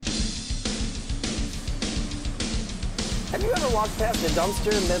Have you ever walked past a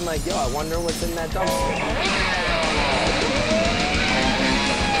dumpster and been like, yo, I wonder what's in that dumpster?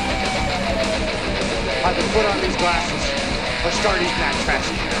 Either put on these glasses or start eating that trash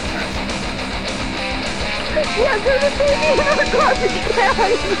can. Yeah, there's a baby in our garbage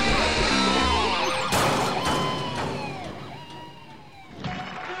can.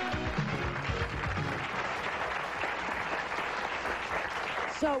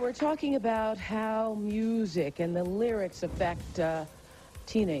 So we're talking about how music and the lyrics affect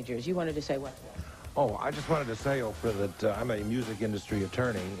teenagers. You wanted to say what? Oh, I just wanted to say, Oprah, that I'm a music industry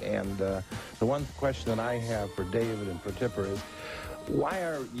attorney, and the one question that I have for David and for Tipper is, why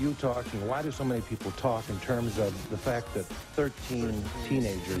are you talking, why do so many people talk in terms of the fact that 13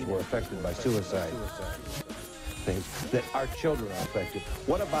 teenagers were affected by suicide? Things that our children are affected.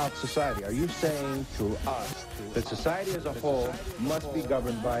 What about society? Are you saying to us that society as a whole must be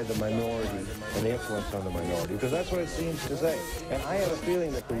governed by the minority and the influence on the minority? Because that's what it seems to say. And I have a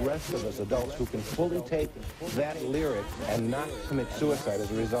feeling that the rest of us adults who can fully take that lyric and not commit suicide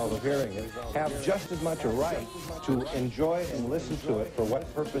as a result of hearing it have just as much a right to enjoy and listen to it for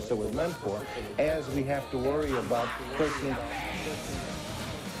what purpose it was meant for as we have to worry about 13.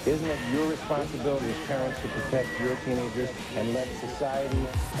 Isn't it your responsibility as parents to protect your teenagers and let society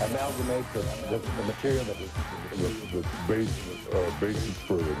amalgamate the material that is the basis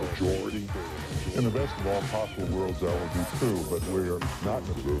for the majority? In the best of all possible worlds, that would be true, but we are not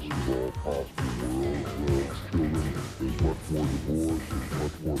in the best of all possible worlds where children, there's much more divorce, there's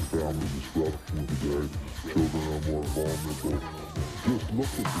much more family disruption today, children are more vulnerable. Just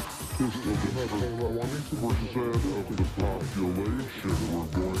look at the statistics. We have a 20% of the population we're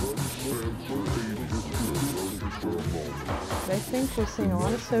going up since or 80%. I think we're seeing a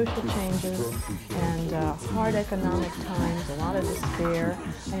lot of social changes and hard economic times, a lot of despair.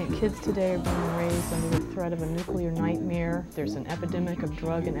 I think kids today are being raised under the threat of a nuclear nightmare. There's an epidemic of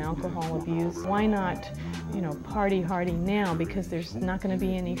drug and alcohol abuse. Why not, party hardy now, because there's not going to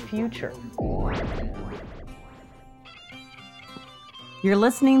be any future. You're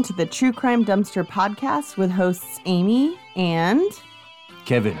listening to the True Crime Dumpster podcast with hosts Amy and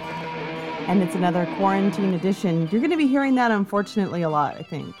Kevin. And it's another quarantine edition. You're going to be hearing that, unfortunately, a lot, I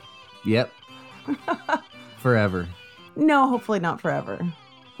think. Yep. Forever. No, hopefully not forever.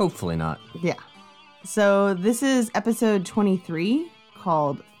 Hopefully not. Yeah. So this is episode 23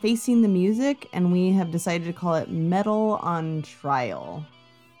 called Facing the Music, and we have decided to call it Metal on Trial.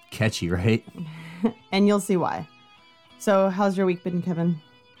 Catchy, right? And you'll see why. So how's your week been, Kevin?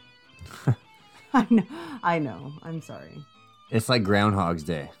 I know. I'm sorry. It's like Groundhog's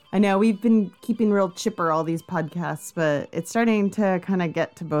Day. I know, we've been keeping real chipper all these podcasts, but it's starting to kind of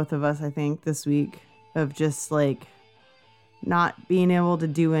get to both of us, I think, this week, of just like not being able to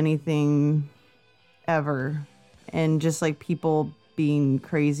do anything ever, and just like people being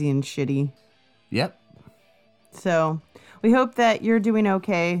crazy and shitty. Yep. So we hope that you're doing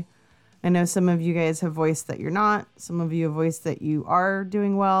okay. I know some of you guys have voiced that you're not. Some of you have voiced that you are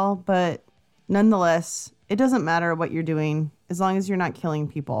doing well, but nonetheless, it doesn't matter what you're doing as long as you're not killing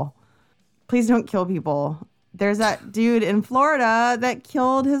people. Please don't kill people. There's that dude in Florida that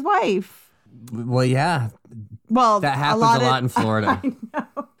killed his wife. Well, yeah. Well, that happens a lot in Florida. I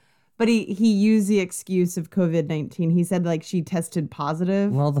know. But he used the excuse of COVID-19. He said like she tested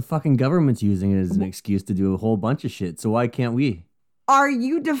positive. Well, the fucking government's using it as an excuse to do a whole bunch of shit. So why can't we? Are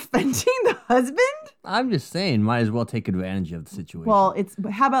you defending the husband? I'm just saying, might as well take advantage of the situation. Well,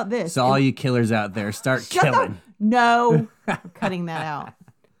 how about this? So all you killers out there, start killing. No, I'm cutting that out.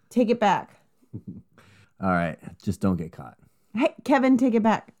 Take it back. All right, just don't get caught. Hey, Kevin, take it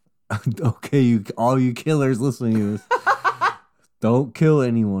back. Okay, all you killers listening to this, don't kill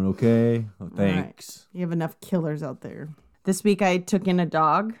anyone, okay? Oh, thanks. Right. You have enough killers out there. This week I took in a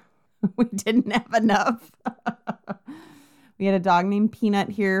dog. We didn't have enough. We had a dog named Peanut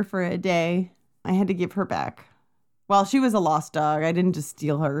here for a day. I had to give her back. Well, she was a lost dog. I didn't just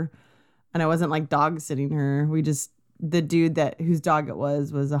steal her. And I wasn't like dog sitting her. The dude whose dog it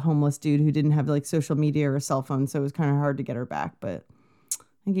was a homeless dude who didn't have like social media or a cell phone. So it was kind of hard to get her back. But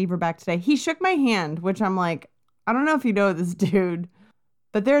I gave her back today. He shook my hand, which I'm like, I don't know if you know this dude,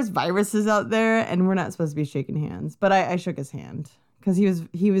 but there's viruses out there and we're not supposed to be shaking hands. But I shook his hand. Because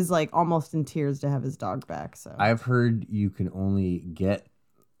he was like almost in tears to have his dog back. So I've heard you can only get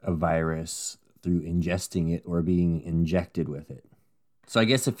a virus through ingesting it or being injected with it. So I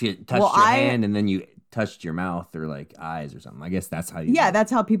guess if you touched your hand and then you touched your mouth or like eyes or something, I guess that's how you. Yeah,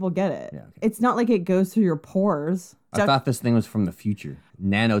 that's how people get it. Yeah, okay. It's not like it goes through your pores. I thought this thing was from the future.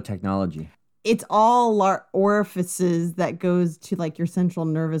 Nanotechnology. it's all orifices that goes to like your central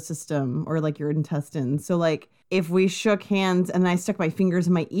nervous system or like your intestines. So like if we shook hands and I stuck my fingers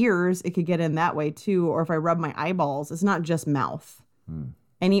in my ears, it could get in that way too. Or if I rub my eyeballs, it's not just mouth.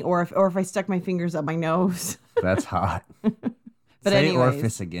 Or if I stuck my fingers up my nose. That's hot. But Say anyways,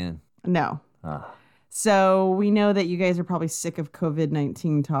 orifice again. No. So we know that you guys are probably sick of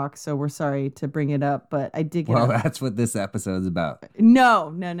COVID-19 talk, so we're sorry to bring it up, but I did get that's what this episode's about.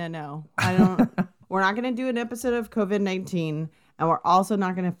 No. I don't. We're not going to do an episode of COVID-19, and we're also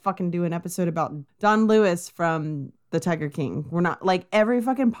not going to fucking do an episode about Don Lewis from the Tiger King. We're not, like, every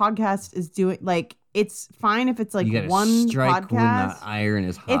fucking podcast is doing, like, it's fine if it's like you gotta one strike podcast. When the iron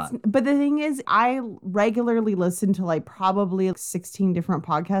is hot. But the thing is, I regularly listen to like probably 16 different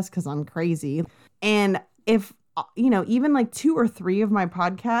podcasts because I'm crazy. And if, even like 2 or 3 of my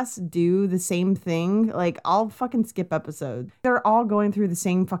podcasts do the same thing, like I'll fucking skip episodes. They're all going through the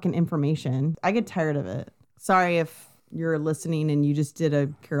same fucking information. I get tired of it. Sorry if you're listening and you just did a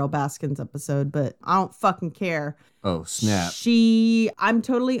Carol Baskins episode, but I don't fucking care. Oh, snap. I'm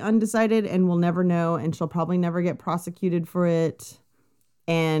totally undecided and will never know, and she'll probably never get prosecuted for it.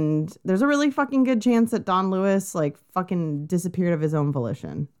 And there's a really fucking good chance that Don Lewis like fucking disappeared of his own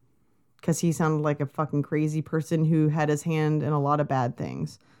volition. Because he sounded like a fucking crazy person who had his hand in a lot of bad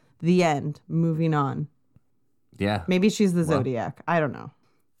things. The end. Moving on. Yeah. Maybe she's the Zodiac. I don't know.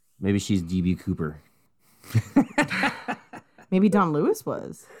 Maybe she's D.B. Cooper. Maybe Don Lewis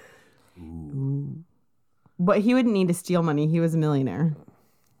was. Ooh. But he wouldn't need to steal money. He was a millionaire.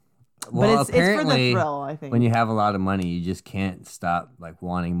 Well, but it's for the thrill, I think. When you have a lot of money, you just can't stop like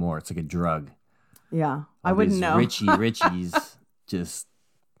wanting more. It's like a drug. Yeah. I wouldn't know. Richies just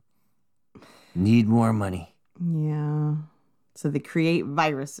need more money. Yeah. So they create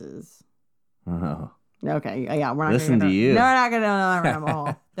viruses. Oh. Okay. Yeah. We're not Listen to you. No, we're not going to another rabbit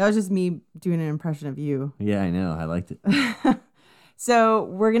hole. That was just me doing an impression of you. Yeah, I know. I liked it. So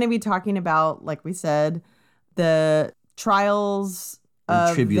we're going to be talking about, like we said, the trials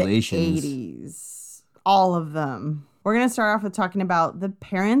of tribulations. The 80s. All of them. We're going to start off with talking about the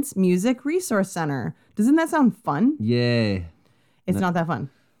Parents Music Resource Center. Doesn't that sound fun? Yay. It's not that fun.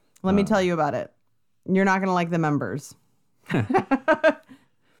 Let me tell you about it. You're not going to like the members.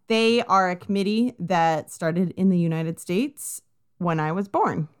 They are a committee that started in the United States when I was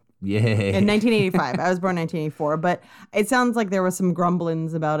born. Yay. In 1985. I was born in 1984, but it sounds like there was some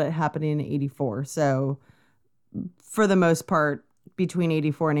grumblings about it happening in 84. So for the most part, between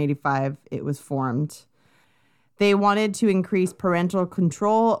 84 and 85, it was formed. They wanted to increase parental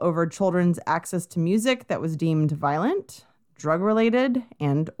control over children's access to music that was deemed violent, drug-related,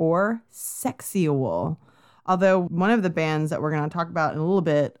 and or sexual. Although one of the bands that we're going to talk about in a little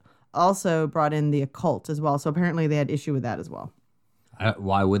bit also brought in the occult as well. So apparently they had issue with that as well.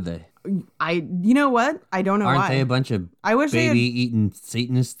 Why would they? You know what? I don't know why. Aren't they a bunch of baby-eating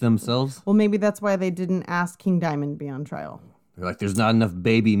Satanists themselves? Well, maybe that's why they didn't ask King Diamond to be on trial. They're like, there's not enough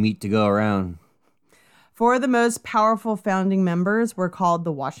baby meat to go around. 4 of the most powerful founding members were called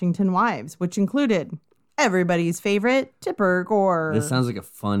the Washington Wives, which included everybody's favorite Tipper Gore. This sounds like a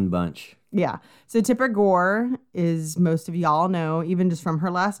fun bunch. Yeah. So Tipper Gore is, most of y'all know, even just from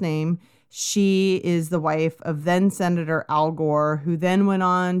her last name, she is the wife of then Senator Al Gore, who then went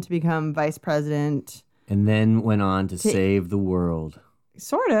on to become vice president. And then went on to save the world.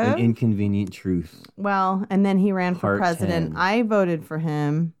 Sort of. An inconvenient truth. Well, and then he ran for Part president. 10. I voted for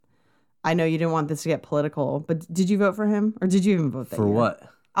him. I know you didn't want this to get political, but did you vote for him? Or did you even vote that For year? what?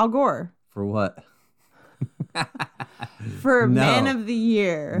 Al Gore. For what? For No. Man of the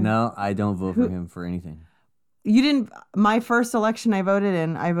Year. No, I don't vote for him for anything. You didn't. My first election I voted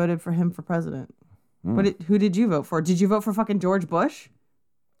in, I voted for him for president. Who did you vote for? Did you vote for fucking George Bush?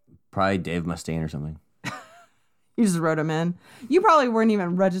 Probably Dave Mustaine or something. You just wrote him in. You probably weren't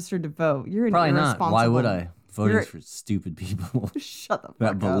even registered to vote. You're an Probably not. irresponsible. Why would I? Voting for stupid people Shut the fuck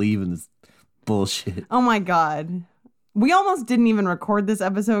that up. believe in this bullshit. Oh my God. We almost didn't even record this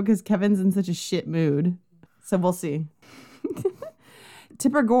episode because Kevin's in such a shit mood. So we'll see.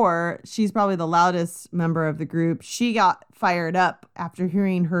 Tipper Gore, she's probably the loudest member of the group. She got fired up after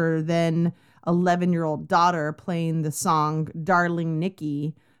hearing her then 11-year-old daughter playing the song Darling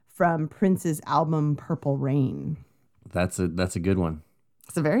Nikki from Prince's album Purple Rain. That's a good one.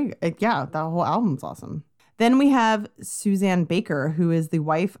 It's a very, yeah, that whole album's awesome. Then we have Suzanne Baker, who is the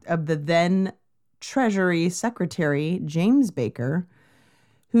wife of the then Treasury Secretary, James Baker,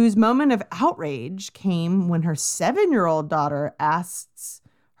 whose moment of outrage came when her 7-year-old daughter asks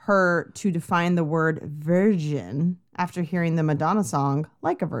her to define the word virgin after hearing the Madonna song,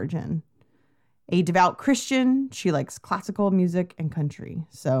 Like a Virgin. A devout Christian, she likes classical music and country.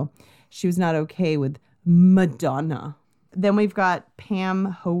 So she was not okay with Madonna. Then we've got Pam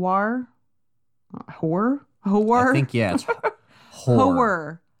Howard. Howard? I think, yeah, it's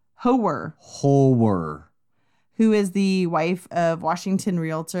Howard. Who is the wife of Washington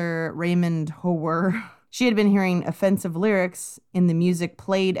realtor Raymond Howard. She had been hearing offensive lyrics in the music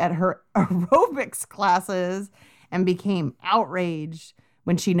played at her aerobics classes and became outraged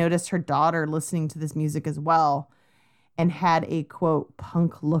when she noticed her daughter listening to this music as well and had a, quote,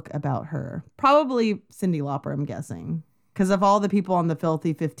 punk look about her. Probably Cyndi Lauper, I'm guessing. Because of all the people on the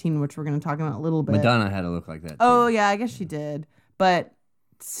Filthy 15, which we're going to talk about in a little bit. Madonna had a look like that, too. Oh, yeah, I guess she did. But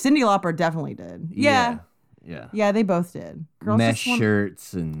Cyndi Lauper definitely did. Yeah. Yeah, they both did. Girls mesh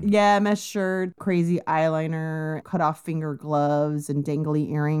shirts and... Yeah, mesh shirt, crazy eyeliner, cut off finger gloves, and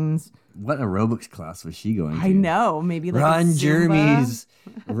dangly earrings. What aerobics class was she going to? I know. Maybe like Ron Jeremy's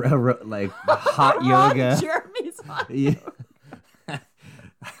like hot yoga. Ron Jeremy's hot yoga.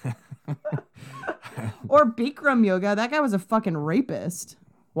 Or Bikram yoga. That guy was a fucking rapist.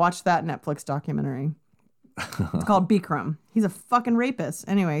 Watch that Netflix documentary. It's called Bikram. He's a fucking rapist.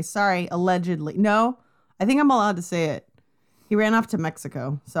 Anyway, sorry, allegedly. No, I think I'm allowed to say it. He ran off to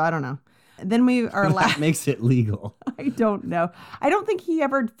Mexico, so I don't know. Then we are that makes it legal. I don't know. I don't think he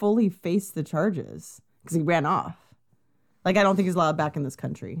ever fully faced the charges because he ran off. Like, I don't think he's allowed back in this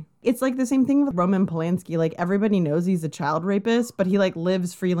country. It's like the same thing with Roman Polanski. Like, everybody knows he's a child rapist, but he like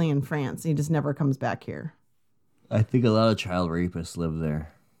lives freely in France. And he just never comes back here. I think a lot of child rapists live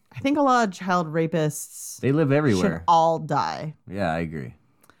there. I think a lot of child rapists... They live everywhere. Should all die. Yeah, I agree.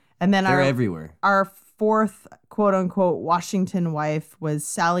 And then they're everywhere. Our fourth, quote-unquote, Washington wife was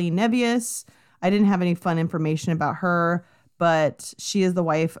Sally Nevius. I didn't have any fun information about her, but she is the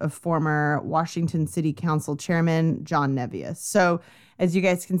wife of former Washington City Council Chairman John Nevius. So, as you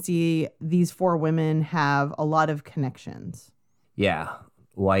guys can see, these four women have a lot of connections. Yeah.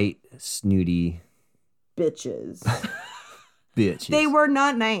 White, snooty... bitches. Bitches. They were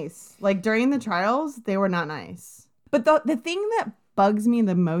not nice. Like, during the trials, they were not nice. But the thing that bugs me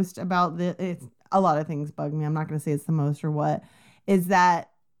the most about this, a lot of things bug me. I'm not going to say it's the most or what, is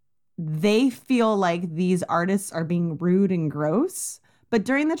that they feel like these artists are being rude and gross. But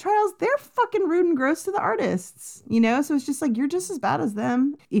during the trials, they're fucking rude and gross to the artists, you know? So it's just like, you're just as bad as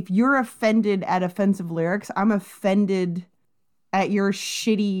them. If you're offended at offensive lyrics, I'm offended at your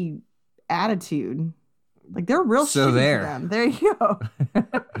shitty attitude. Like, they're real shitty to them. There you go.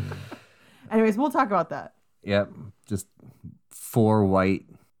 Anyways, we'll talk about that. Yep. Just four white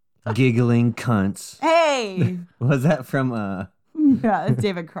giggling cunts. Hey! Was that from... Yeah, it's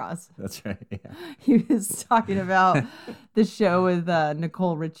David Cross. That's right. Yeah. He was talking about the show with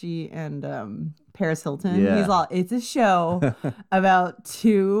Nicole Richie and Paris Hilton. Yeah. He's all, it's a show about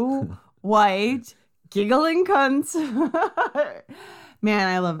two white giggling cunts. Man,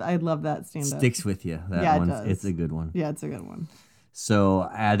 I love that stand-up. Sticks with you. That one. It does. It's a good one. Yeah, it's a good one. So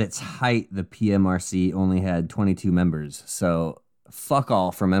at its height, the PMRC only had 22 members. So fuck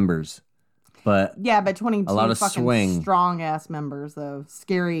all for members. But yeah, but 22 a lot of fucking swing. Strong ass members though.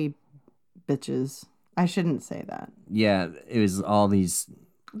 Scary bitches. I shouldn't say that. Yeah, it was all these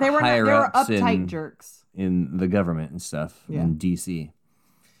they were uptight jerks in the government and stuff in DC.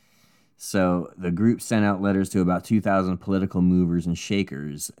 So the group sent out letters to about 2,000 political movers and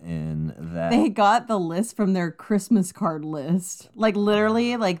shakers, and that they got the list from their Christmas card list. Like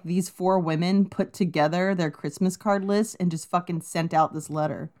literally, like these four women put together their Christmas card list and just fucking sent out this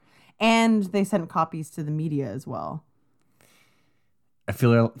letter. And they sent copies to the media as well. I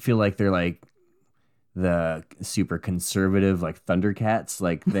feel like they're like the super conservative, like Thundercats.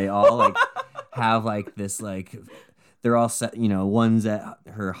 Like they all like have like this like. They're all set, you know, one's at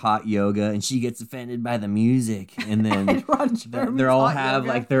her hot yoga and she gets offended by the music. And then they all have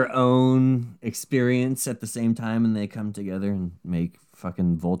like their own experience at the same time and they come together and make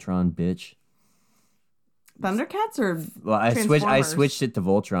fucking Voltron bitch. Thundercats or well, I switched it to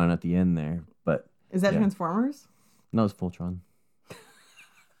Voltron at the end there, but is that Transformers? No, it's Voltron.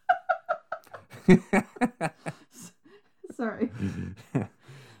 Sorry.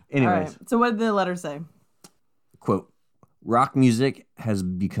 Anyways. Right. So what did the letter say? Quote, rock music has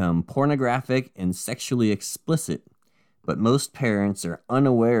become pornographic and sexually explicit, but most parents are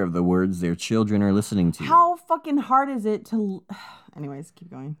unaware of the words their children are listening to. How fucking hard is it to... Anyways, keep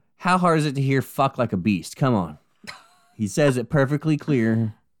going. How hard is it to hear fuck like a beast? Come on. He says it perfectly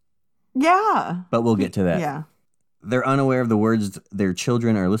clear. Yeah. But we'll get to that. Yeah. They're unaware of the words their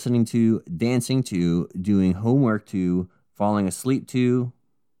children are listening to, dancing to, doing homework to, falling asleep to.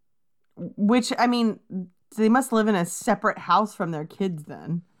 Which, I mean... they must live in a separate house from their kids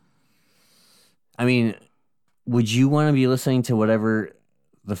then. I mean, would you want to be listening to whatever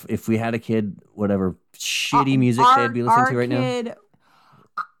if we had a kid, whatever shitty music they'd be listening to right now.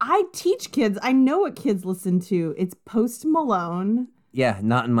 I teach kids. I know what kids listen to. It's Post Malone. Yeah,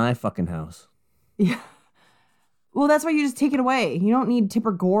 not in my fucking house. Yeah. Well, that's why you just take it away. You don't need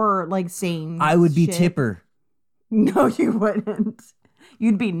Tipper Gore like saying I would be shit. Tipper. No, you wouldn't.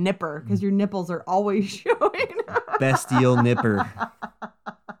 You'd be Nipper because your nipples are always showing. Bestial Nipper.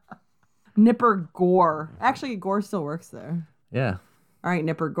 Nipper Gore. Actually, Gore still works there. Yeah. All right,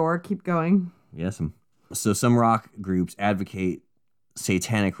 Nipper Gore, keep going. Yes. So some rock groups advocate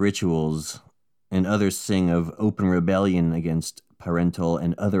satanic rituals, and others sing of open rebellion against parental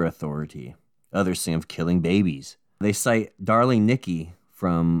and other authority. Others sing of killing babies. They cite Darling Nikki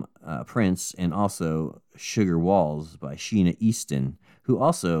from Prince, and also Sugar Walls by Sheena Easton, who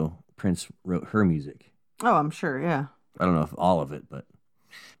also Prince wrote her music. Oh, I'm sure, yeah. I don't know if all of it, but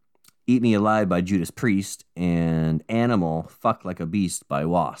Eat Me Alive by Judas Priest, and Animal, Fuck Like a Beast by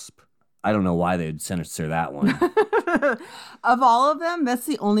Wasp. I don't know why they'd censor that one. Of all of them, that's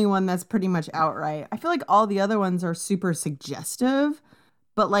the only one that's pretty much outright. I feel like all the other ones are super suggestive,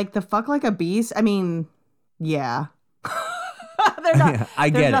 but like the Fuck Like a Beast, I mean, yeah. They're not, Yeah, I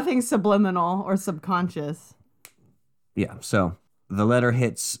get there's it. nothing subliminal or subconscious. Yeah, so the letter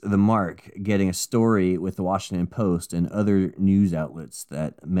hits the mark, getting a story with the Washington Post and other news outlets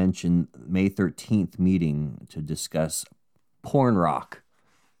that mention May 13th meeting to discuss porn rock.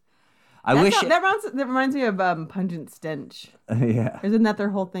 That reminds me of Pungent Stench. Yeah. Isn't that their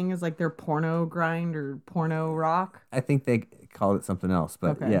whole thing is like their porno grind or porno rock? I think they called it something else,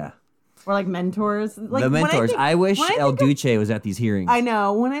 but Okay. yeah. Or like Mentors. Like, The Mentors. I wish El think Duce was at these hearings. I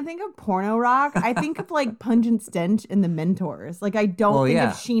know. When I think of porno rock, I think of like Pungent Stench and the Mentors. Like I don't think of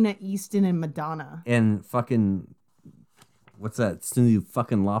Sheena Easton and Madonna. And fucking, what's that? Cindy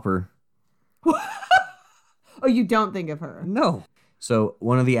fucking Lauper. Oh, you don't think of her? No. So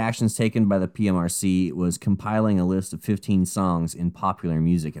one of the actions taken by the PMRC was compiling a list of 15 songs in popular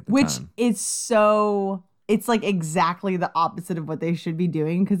music at the time. Which is so, it's like exactly the opposite of what they should be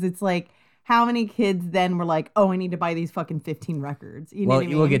doing, because it's like, how many kids then were like, oh, I need to buy these fucking 15 records? You know what I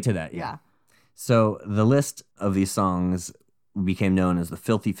mean? We'll get to that. Yeah. So the list of these songs became known as the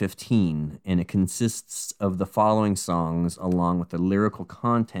Filthy 15, and it consists of the following songs along with the lyrical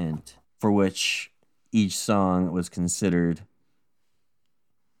content for which each song was considered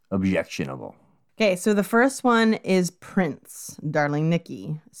objectionable. Okay, so the first one is Prince, Darling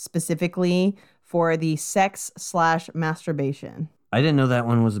Nikki, specifically for the sex/masturbation. I didn't know that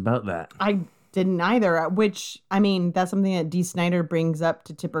one was about that. I didn't either, which, I mean, that's something that Dee Snider brings up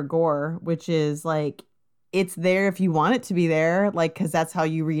to Tipper Gore, which is like, it's there if you want it to be there, like, because that's how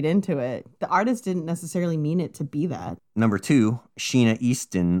you read into it. The artist didn't necessarily mean it to be that. Number 2, Sheena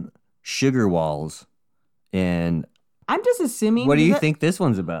Easton, Sugar Walls. And I'm just assuming. what do you think this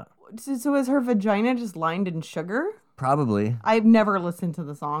one's about? So is her vagina just lined in sugar? Probably. I've never listened to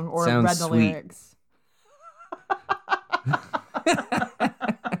the song or Sounds read the sweet. lyrics.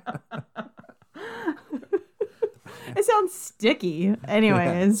 It sounds sticky.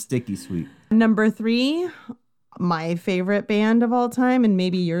 Anyways. Sticky sweet. Number 3, my favorite band of all time, and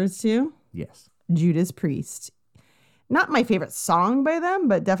maybe yours too. Yes. Judas Priest. Not my favorite song by them,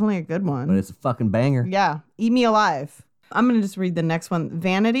 but definitely a good one. But it's a fucking banger. Yeah. Eat Me Alive. I'm going to just read the next one.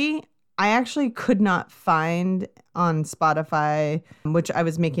 Vanity. I actually could not find on Spotify, which I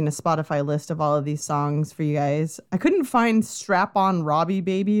was making a Spotify list of all of these songs for you guys. I couldn't find Strap On Robbie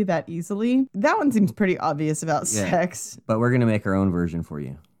Baby that easily. That one seems pretty obvious about sex. But we're going to make our own version for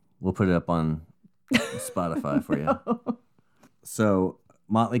you. We'll put it up on Spotify for you. So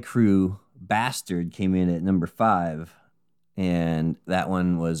Motley Crue, Bastard came in at number 5. And that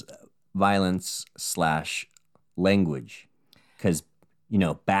one was violence/language. Because, you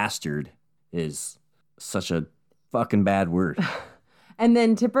know, bastard is such a fucking bad word. And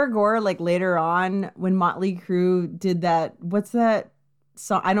then Tipper Gore, like later on, when Motley Crue did that, what's that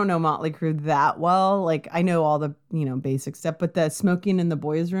song? I don't know Motley Crue that well. Like, I know all the, you know, basic stuff, but the Smoking in the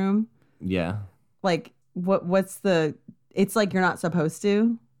Boys' Room. Yeah. Like, what's the, it's like You're Not Supposed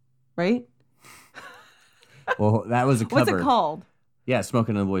to, right? Well, that was a cover. What's it called? Yeah,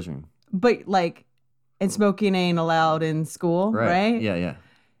 Smoking in the Boys' Room. But like, and smoking ain't allowed in school, right? Yeah, yeah.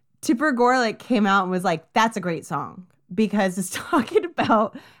 Tipper Gore like came out and was like, that's a great song because it's talking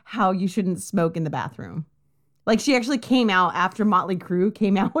about how you shouldn't smoke in the bathroom. Like, she actually came out after Motley Crue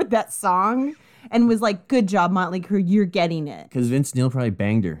came out with that song and was like, good job, Motley Crue, you're getting it. Because Vince Neil probably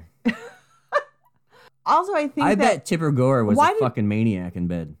banged her. Also, I think I bet Tipper Gore was a fucking maniac in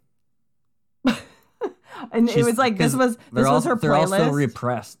bed. And it was like, this was her playlist. They're also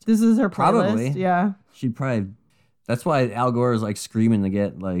repressed. This is her playlist. Probably. Yeah. She probably, That's why Al Gore is like screaming to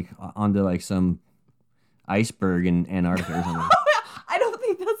get like onto like some iceberg in Antarctica or something. I don't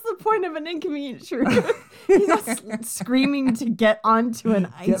think that's the point of an inconvenient truth. He's not screaming to get onto an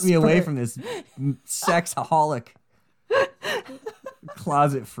iceberg. Get me away from this sexaholic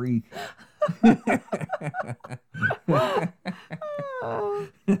closet freak. All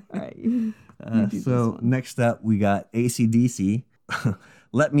right. So next up, we got AC/DC.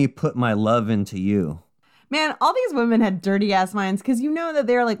 Let Me Put My Love Into You. Man, all these women had dirty ass minds because you know that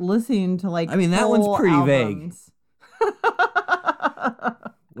they're like listening to like. I mean, that one's pretty albums. vague.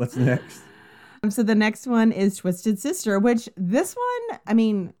 What's next? So the next one is Twisted Sister, which this one, I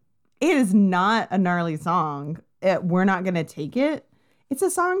mean, it is not a gnarly song. We're Not Gonna Take It. It's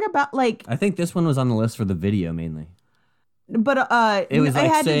a song about like. I think this one was on the list for the video mainly. But it was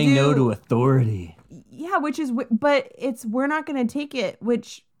like saying no to authority. Yeah, but it's We're Not Gonna Take It,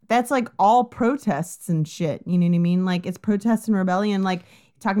 which that's like all protests and shit. You know what I mean? Like it's protest and rebellion. Like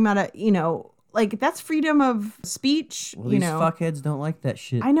talking about like that's freedom of speech. Well, these fuckheads don't like that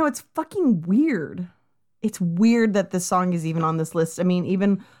shit. I know, it's fucking weird. It's weird that this song is even on this list. I mean,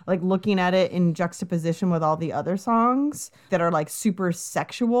 even like looking at it in juxtaposition with all the other songs that are like super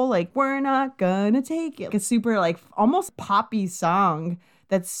sexual, like We're Not Gonna Take It. Like a super like almost poppy song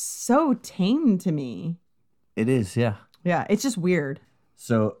that's so tame to me. It is, yeah. Yeah, it's just weird.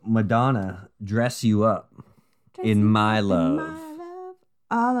 So Madonna, Dress You Up in My Love. In my love,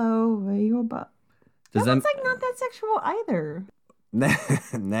 all over your butt. That one's like not that sexual either.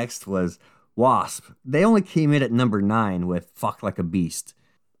 Next was Wasp. They only came in at number 9 with Fuck Like a Beast.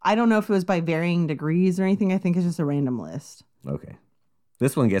 I don't know if it was by varying degrees or anything. I think it's just a random list. Okay.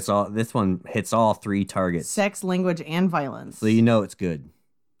 This one hits all 3 targets. Sex, language, and violence. So you know it's good.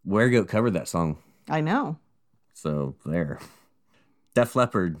 Weregoat covered that song. I know. So there. Def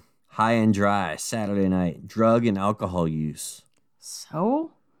Leppard, High and Dry, Saturday Night, Drug and Alcohol Use.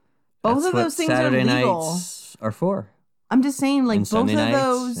 So? Both of those things Saturday are legal. nights are for. I'm just saying, like, and both Sunday of nights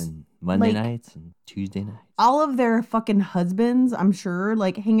those. And Monday nights and Tuesday nights. All of their fucking husbands, I'm sure,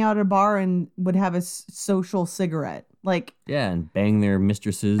 like, hang out at a bar and would have a social cigarette. Like. Yeah, and bang their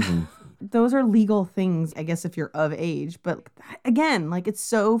mistresses. And those are legal things, I guess, if you're of age. But again, like, it's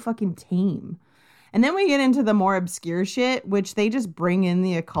so fucking tame. And then we get into the more obscure shit, which they just bring in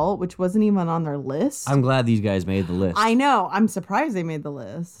the occult, which wasn't even on their list. I'm glad these guys made the list. I know. I'm surprised they made the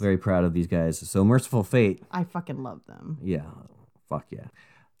list. Very proud of these guys. So Merciful Fate. I fucking love them. Yeah. Fuck yeah.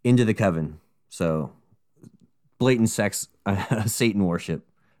 Into the Coven. So blatant sex, Satan worship.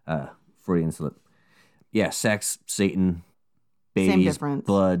 Freudian slip. Yeah, sex, Satan, babies, same difference.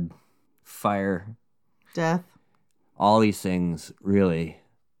 Blood, fire. Death. All these things really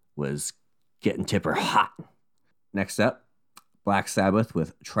was getting Tipper hot. Next up, Black Sabbath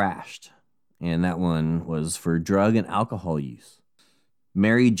with Trashed. And that one was for drug and alcohol use.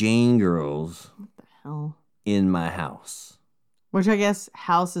 Mary Jane Girls. What the hell? In My House. Which I guess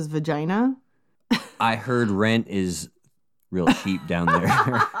house is vagina. I heard rent is real cheap down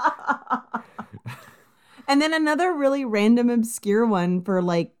there. And then another really random obscure one for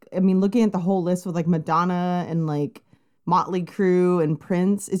like, I mean, looking at the whole list with like Madonna and like Motley Crue and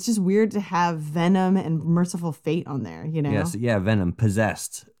Prince, it's just weird to have Venom and Merciful Fate on there, you know? Yes, yeah, Venom,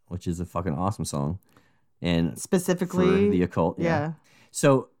 Possessed, which is a fucking awesome song. And specifically for the occult, yeah.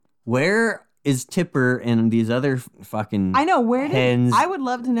 So where is Tipper and these other fucking I know, where hens I would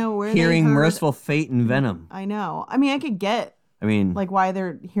love to know where hearing they heard, Merciful Fate and Venom. I know. I mean, I could get like why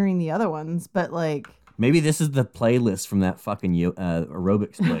they're hearing the other ones, but like maybe this is the playlist from that fucking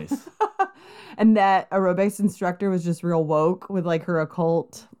aerobics place. And that aerobics instructor was just real woke with like her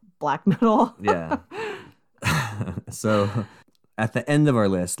occult black metal. Yeah. So at the end of our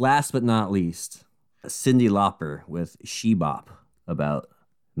list, last but not least, Cyndi Lauper with She Bop about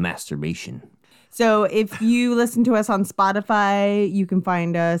masturbation. So if you listen to us on Spotify, you can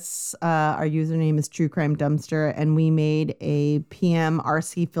find us. Our username is True Crime Dumpster, and we made a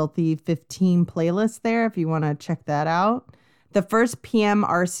PMRC Filthy 15 playlist there if you want to check that out. The first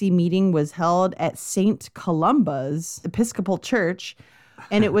PMRC meeting was held at St. Columba's Episcopal Church,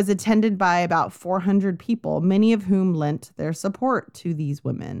 and it was attended by about 400 people, many of whom lent their support to these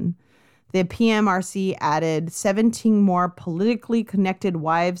women. The PMRC added 17 more politically connected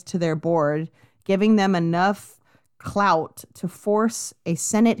wives to their board, giving them enough clout to force a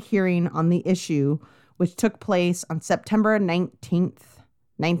Senate hearing on the issue, which took place on September 19th,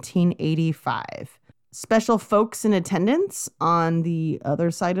 1985. Special folks in attendance on the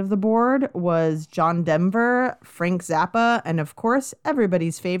other side of the board was John Denver, Frank Zappa, and of course,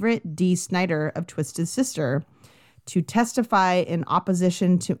 everybody's favorite, Dee Snider of Twisted Sister, to testify in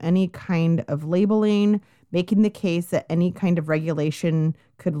opposition to any kind of labeling, making the case that any kind of regulation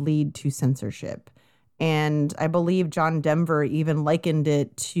could lead to censorship. And I believe John Denver even likened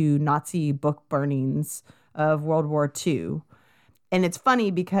it to Nazi book burnings of World War II. And it's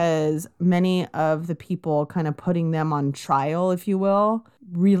funny because many of the people kind of putting them on trial, if you will,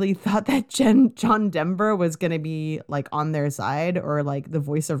 really thought that John Denver was going to be like on their side or like the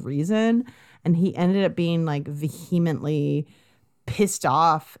voice of reason. And he ended up being like vehemently pissed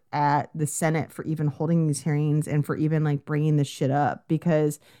off at the Senate for even holding these hearings and for even like bringing this shit up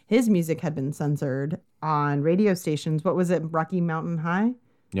because his music had been censored on radio stations. What was it? Rocky Mountain High?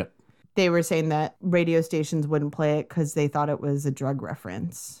 Yep. They were saying that radio stations wouldn't play it because they thought it was a drug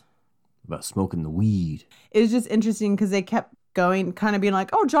reference. About smoking the weed. It was just interesting because they kept going, kind of being like,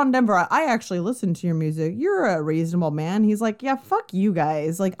 oh, John Denver, I actually listened to your music. You're a reasonable man. He's like, yeah, fuck you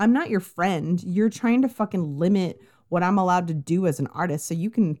guys. Like, I'm not your friend. You're trying to fucking limit what I'm allowed to do as an artist so you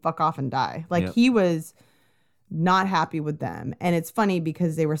can fuck off and die. Like, He was not happy with them. And it's funny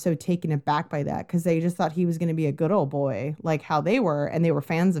because they were so taken aback by that because they just thought he was going to be a good old boy like how they were, and they were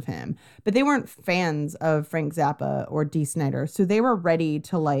fans of him. But they weren't fans of Frank Zappa or Dee Snider. So they were ready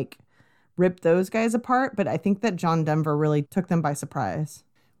to like rip those guys apart. But I think that John Denver really took them by surprise.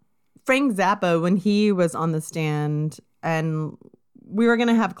 Frank Zappa, when he was on the stand, and we were going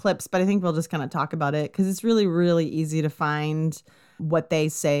to have clips, but I think we'll just kind of talk about it because it's really, really easy to find what they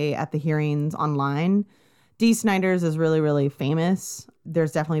say at the hearings online. Dee Snider's is really, really famous.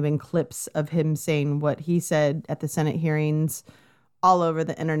 There's definitely been clips of him saying what he said at the Senate hearings all over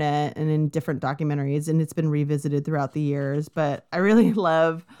the internet and in different documentaries, and it's been revisited throughout the years. But I really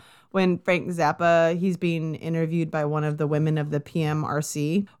love when Frank Zappa, he's being interviewed by one of the women of the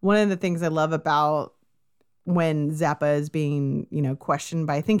PMRC. One of the things I love about when Zappa is being, questioned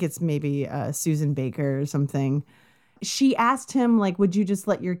by, I think it's maybe Susan Baker or something, she asked him, like, would you just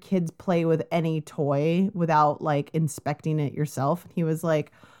let your kids play with any toy without, like, inspecting it yourself? And he was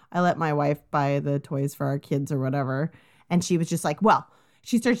like, I let my wife buy the toys for our kids or whatever. And she was just like, well,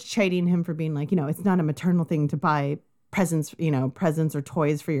 she starts chiding him for being like, it's not a maternal thing to buy presents or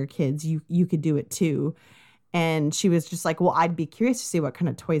toys for your kids. You could do it too. And she was just like, well, I'd be curious to see what kind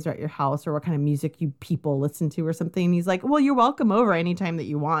of toys are at your house or what kind of music you people listen to or something. And he's like, well, you're welcome over anytime that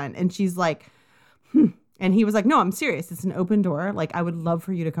you want. And she's like, And he was like, no, I'm serious. It's an open door. Like, I would love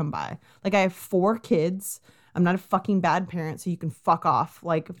for you to come by. Like, I have 4 kids. I'm not a fucking bad parent, so you can fuck off.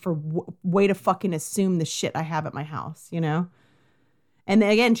 Like, for way to fucking assume the shit I have at my house, And then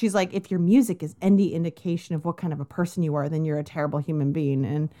again, she's like, if your music is any indication of what kind of a person you are, then you're a terrible human being.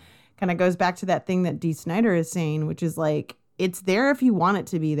 And kind of goes back to that thing that Dee Snider is saying, which is like, it's there if you want it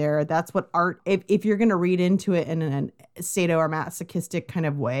to be there. That's what art, if you're going to read into it in a sado or masochistic kind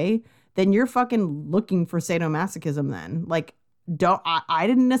of way, then you're fucking looking for sadomasochism then. Like, I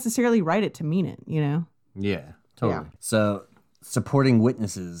didn't necessarily write it to mean it, Yeah, totally. Yeah. So, supporting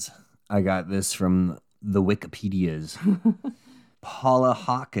witnesses, I got this from the Wikipedias. Paula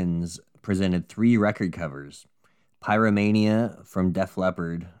Hawkins presented 3 record covers. Pyromania from Def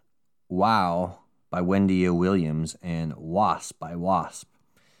Leppard, Wow by Wendy O. Williams, and Wasp by Wasp.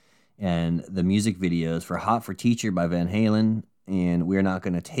 And the music videos for Hot for Teacher by Van Halen and We're Not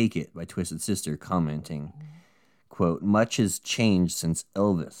Gonna Take It by Twisted Sister, commenting, quote, much has changed since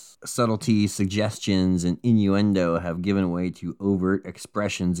Elvis. Subtlety, suggestions, and innuendo have given way to overt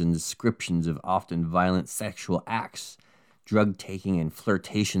expressions and descriptions of often violent sexual acts, drug-taking, and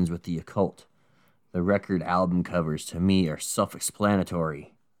flirtations with the occult. The record album covers, to me, are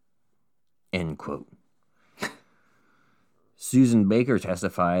self-explanatory. End quote. Susan Baker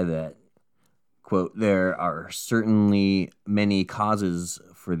testified that, quote, there are certainly many causes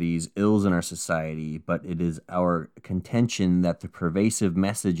for these ills in our society, but it is our contention that the pervasive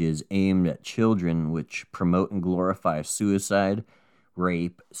messages aimed at children which promote and glorify suicide,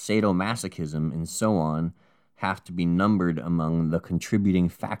 rape, sadomasochism, and so on have to be numbered among the contributing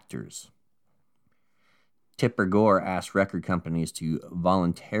factors. Tipper Gore asked record companies to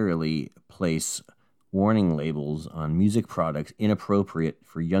voluntarily place warning labels on music products inappropriate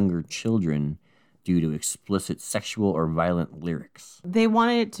for younger children due to explicit sexual or violent lyrics. They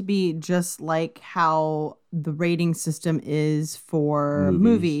wanted it to be just like how the rating system is for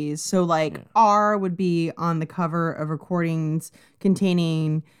movies. So like R would be on the cover of recordings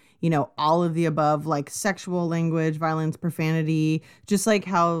containing, all of the above, like sexual language, violence, profanity, just like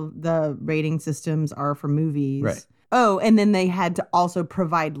how the rating systems are for movies. Right. Oh, and then they had to also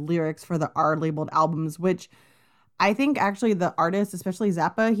provide lyrics for the R-labeled albums, which I think actually the artist, especially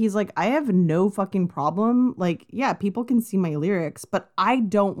Zappa, he's like, I have no fucking problem. Like, yeah, people can see my lyrics, but I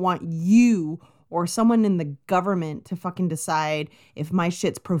don't want you or someone in the government to fucking decide if my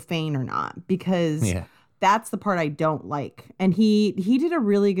shit's profane or not. Because that's the part I don't like. And he did a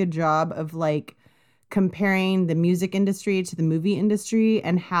really good job of like comparing the music industry to the movie industry,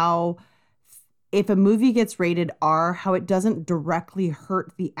 and how if a movie gets rated R, how it doesn't directly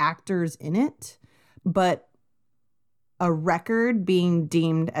hurt the actors in it, but a record being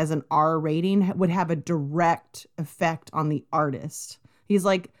deemed as an R rating would have a direct effect on the artist. He's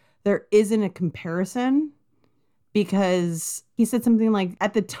like, there isn't a comparison, because he said something like,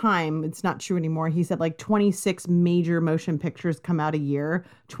 at the time, it's not true anymore, he said like 26 major motion pictures come out a year,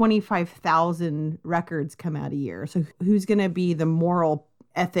 25,000 records come out a year. So who's going to be the moral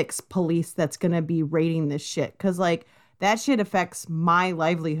ethics police that's going to be rating this shit? Because like, that shit affects my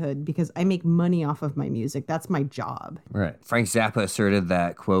livelihood because I make money off of my music. That's my job. Right. Frank Zappa asserted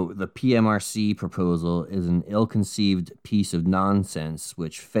that, quote, the PMRC proposal is an ill-conceived piece of nonsense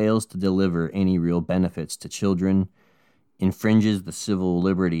which fails to deliver any real benefits to children, infringes the civil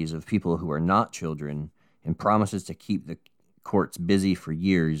liberties of people who are not children, and promises to keep the courts busy for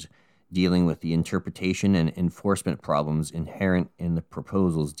years dealing with the interpretation and enforcement problems inherent in the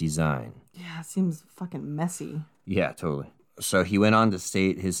proposal's design. Yeah, it seems fucking messy. Yeah, totally. So he went on to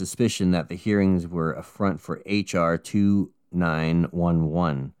state his suspicion that the hearings were a front for H.R.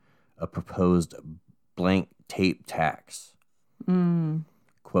 2911, a proposed blank tape tax.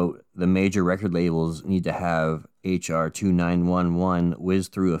 Quote, the major record labels need to have H.R. 2911 whiz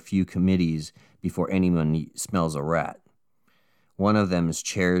through a few committees before anyone smells a rat. One of them is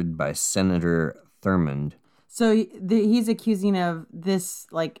chaired by Senator Thurmond. So he's accusing of this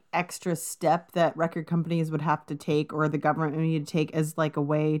like extra step that record companies would have to take, or the government would need to take, as like a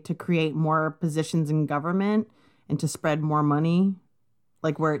way to create more positions in government and to spread more money,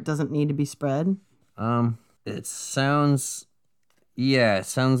 like where it doesn't need to be spread. It sounds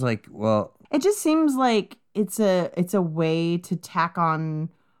like, well, it just seems like it's a way to tack on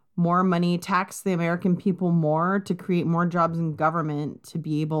more money, tax the American people more to create more jobs in government, to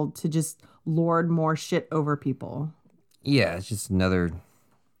be able to just lord more shit over people. Yeah, it's just another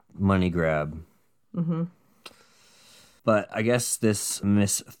money grab. Mm-hmm. But I guess this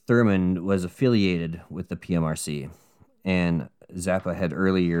Miss Thurmond was affiliated with the PMRC, and Zappa had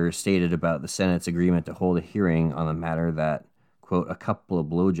earlier stated about the Senate's agreement to hold a hearing on the matter that, quote, a couple of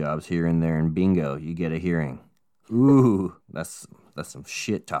blowjobs here and there and bingo, you get a hearing. Ooh, that's some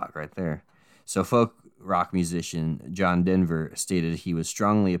shit talk right there. So folk rock musician John Denver stated he was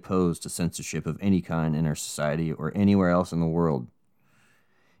strongly opposed to censorship of any kind in our society or anywhere else in the world,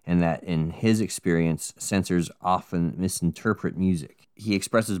 and that in his experience, censors often misinterpret music. He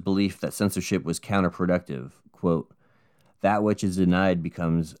expresses belief that censorship was counterproductive. Quote, that which is denied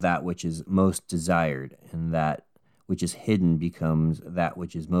becomes that which is most desired, and that which is hidden becomes that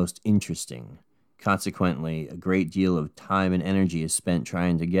which is most interesting. Consequently, a great deal of time and energy is spent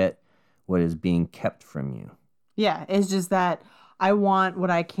trying to get what is being kept from you. Yeah, it's just that I want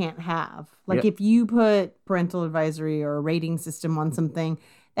what I can't have. Like, Yep. if you put parental advisory or a rating system on something,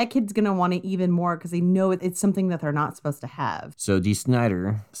 that kid's going to want it even more because they know it's something that they're not supposed to have. So Dee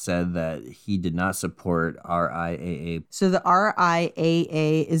Snider said that he did not support RIAA. So the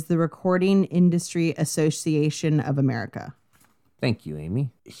RIAA is the Recording Industry Association of America. Thank you,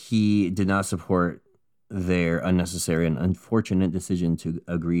 Amy. He did not support their unnecessary and unfortunate decision to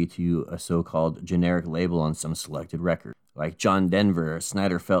agree to a so-called generic label on some selected record. Like John Denver,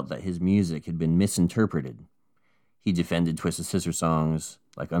 Snider felt that his music had been misinterpreted. He defended Twisted Sister songs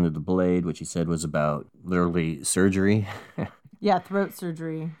like Under the Blade, which he said was about literally surgery. Yeah, throat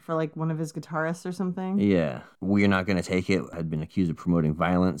surgery for like one of his guitarists or something. Yeah. We're Not Gonna Take It had been accused of promoting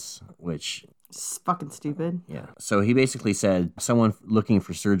violence, which... It's fucking stupid. Yeah. So he basically said someone looking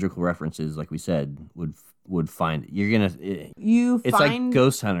for surgical references, like we said, would find it. You're gonna... It's like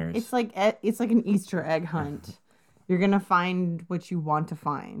Ghost Hunters. It's like an Easter egg hunt. You're gonna find what you want to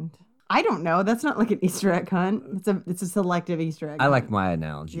find. I don't know. That's not like an Easter egg hunt. It's a selective Easter egg. I hunt. like my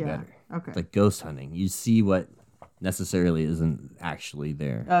analogy better. Okay. It's like ghost hunting. You see what necessarily isn't actually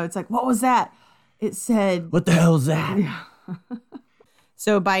there. Oh, it's like, what was that? It said... What the hell is that? Yeah.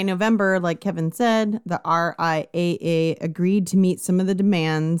 So by November, like Kevin said, the RIAA agreed to meet some of the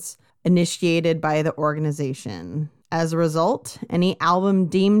demands initiated by the organization. As a result, any album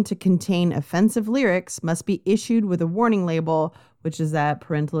deemed to contain offensive lyrics must be issued with a warning label, which is that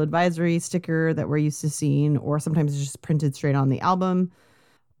parental advisory sticker that we're used to seeing, or sometimes it's just printed straight on the album,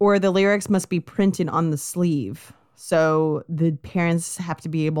 or the lyrics must be printed on the sleeve. So the parents have to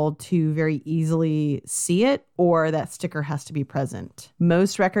be able to very easily see it, or that sticker has to be present.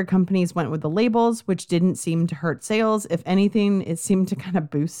 Most record companies went with the labels, which didn't seem to hurt sales. If anything, it seemed to kind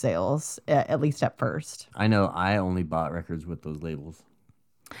of boost sales, at least at first. I know I only bought records with those labels.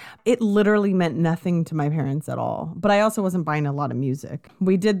 It literally meant nothing to my parents at all. But I also wasn't buying a lot of music.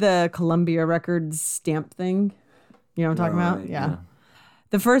 We did the Columbia Records stamp thing. You know what I'm talking about? Yeah.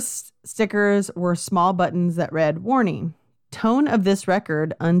 The first stickers were small buttons that read, "Warning, tone of this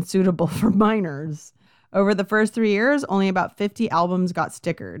record unsuitable for minors." Over the first 3 years, only about 50 albums got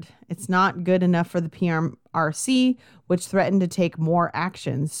stickered. It's not good enough for the PMRC, which threatened to take more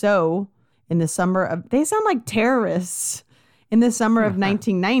action. So, in the summer of... They sound like terrorists. In the summer of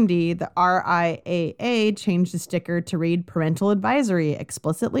 1990, the RIAA changed the sticker to read "Parental Advisory,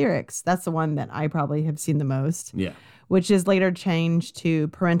 Explicit Lyrics." That's the one that I probably have seen the most. Yeah. Which is later changed to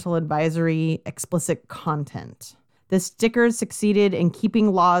 "Parental Advisory, Explicit Content." The stickers succeeded in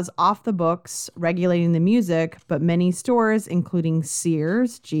keeping laws off the books regulating the music, but many stores, including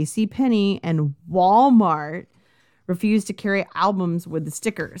Sears, JCPenney, and Walmart, refused to carry albums with the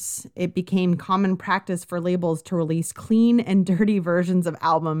stickers. It became common practice for labels to release clean and dirty versions of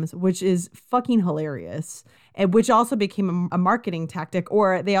albums, which is fucking hilarious. And which also became a marketing tactic,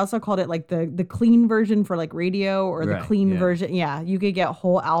 or they also called it like the clean version for like radio, or the clean version. Yeah, you could get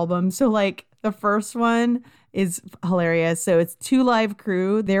whole albums. So like the first one is hilarious. So it's Two Live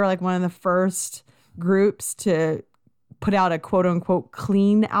Crew. They were like one of the first groups to put out a quote unquote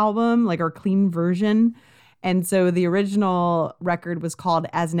clean album, like or clean version. And so the original record was called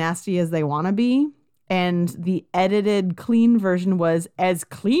As Nasty as They Wanna Be. And the edited clean version was As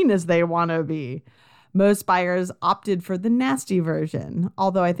Clean as They Wanna Be. Most buyers opted for the nasty version.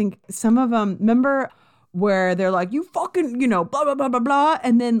 Although I think some of them, remember where they're like, you fucking, you know, blah, blah, blah, blah, blah.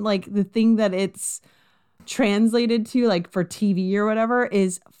 And then like the thing that it's translated to like for TV or whatever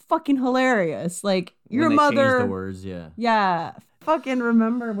is fucking hilarious. Like your when they mother. Change the words, yeah. Yeah. Fucking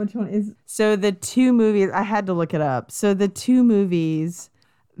remember which one is. So the two movies, I had to look it up. So the two movies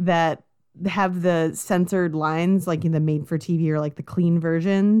that have the censored lines, like in the made for TV or like the clean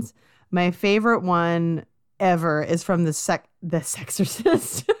versions, my favorite one ever is from the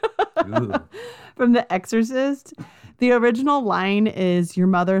Sexorcist. From The Exorcist. The original line is, "Your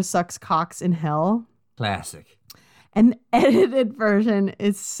mother sucks cocks in hell." Classic. And the edited version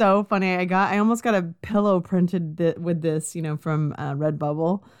is so funny. I almost got a pillow printed with this, you know, from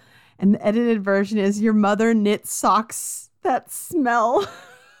Redbubble. And the edited version is, "Your mother knits socks that smell."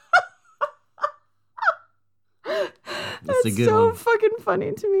 That's so one. Fucking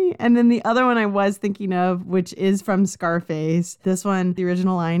funny to me. And then the other one I was thinking of, which is from Scarface. This one, the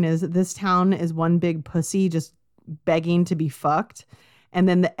original line is, "This town is one big pussy just begging to be fucked." And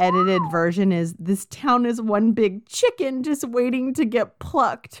then the edited version is, "This town is one big chicken just waiting to get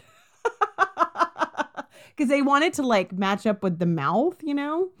plucked." Because they wanted to like match up with the mouth, you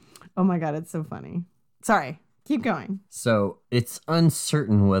know? Oh my God, it's so funny. Sorry, keep going. So it's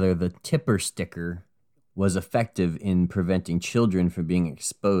uncertain whether the tipper sticker was effective in preventing children from being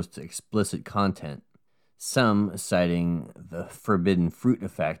exposed to explicit content. Some, citing the forbidden fruit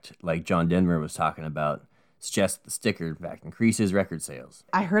effect, like John Denver was talking about, suggest the sticker, in fact, increases record sales.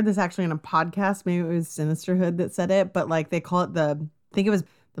 I heard this actually in a podcast. Maybe it was Sinisterhood that said it, but like they call it I think it was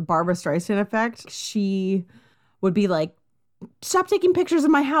the Barbra Streisand effect. She would be like, "Stop taking pictures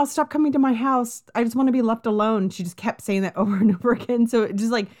of my house. Stop coming to my house. I just want to be left alone." She just kept saying that over and over again. So it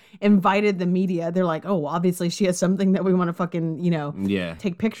just like invited the media. They're like, "Oh, obviously she has something that we want to fucking, you know,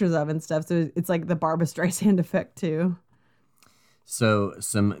 take pictures of and stuff." So it's like the Barbra Streisand effect too. So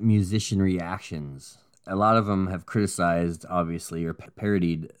some musician reactions. A lot of them have criticized, obviously, or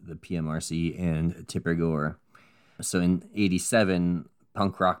parodied the PMRC and Tipper Gore. So in '87,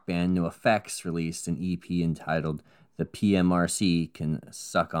 punk rock band NoFX released an EP entitled "The PMRC Can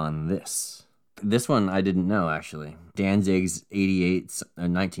Suck on This." This one I didn't know, actually. Danzig's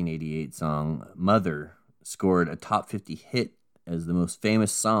 1988 song "Mother" scored a top 50 hit as the most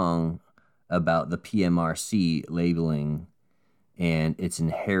famous song about the PMRC labeling and its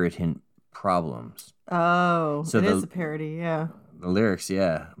inherent problems. Oh, so it is a parody, yeah. The lyrics,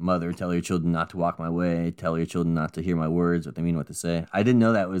 yeah. "Mother, tell your children not to walk my way. Tell your children not to hear my words, what they mean, what to say." I didn't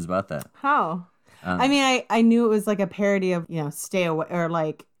know that was about that. How? I mean, I knew it was like a parody of, you know, stay away, or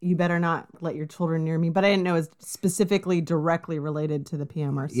like, you better not let your children near me. But I didn't know it was specifically directly related to the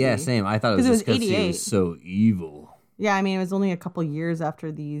PMRC. Yeah, same. I thought it was just because he was so evil. Yeah, I mean, it was only a couple years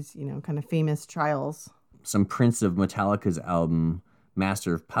after these, you know, kind of famous trials. Some prints of Metallica's album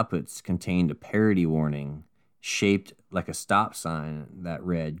Master of Puppets contained a parody warning shaped like a stop sign that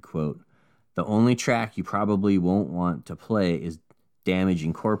read, quote, "The only track you probably won't want to play is Damage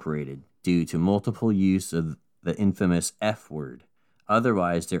Incorporated due to multiple use of the infamous F word.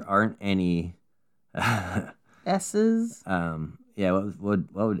 Otherwise, there aren't any S's. Yeah,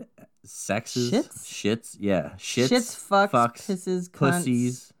 what would sexes. Shits? Yeah. Shits, fucks, pisses, cunts.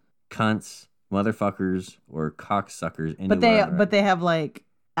 pussies, cunts, motherfuckers, or cocksuckers. But they have like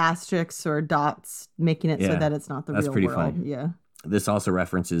asterisks or dots making it so that it's not the real world. That's pretty funny. Yeah. This also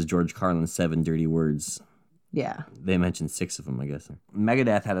references George Carlin's 7 Dirty Words. Yeah. They mentioned 6 of them, I guess.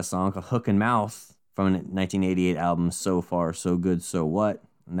 Megadeth had a song called Hook and Mouth from a 1988 album, So Far, So Good, So What?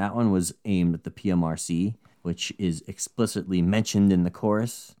 And that one was aimed at the PMRC, which is explicitly mentioned in the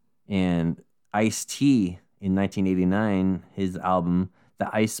chorus. And Ice-T in 1989, his album,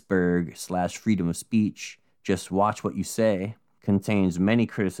 The Iceberg / Freedom of Speech, Just Watch What You Say, contains many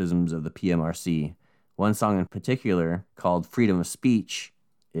criticisms of the PMRC. One song in particular, called Freedom of Speech,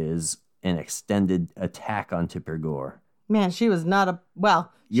 is an extended attack on Tipper Gore. Man, she was not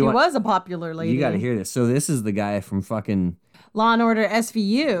was a popular lady. You got to hear this. So this is the guy from fucking Law and Order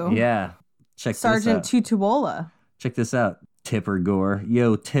SVU. Yeah. Check Sergeant this out. Tutuola. Check this out. Tipper Gore.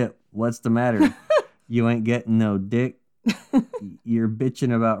 Yo, Tip, what's the matter? You ain't getting no dick. You're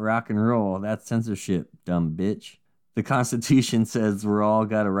bitching about rock and roll. That's censorship, dumb bitch. The Constitution says we're all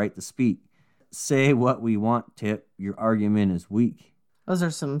got a right to speak. Say what we want, Tip. Your argument is weak. Those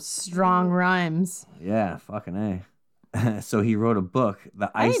are some strong rhymes. Yeah, fucking A. So he wrote a book, The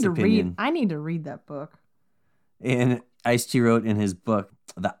Ice Opinion. I need to read that book. And Ice-T wrote in his book,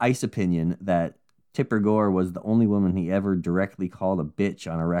 The Ice Opinion, that Tipper Gore was the only woman he ever directly called a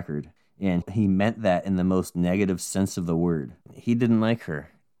bitch on a record. And he meant that in the most negative sense of the word. He didn't like her.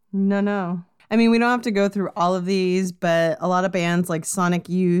 No. I mean, we don't have to go through all of these, but a lot of bands like Sonic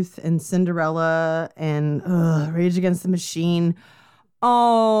Youth and Cinderella and Rage Against the Machine.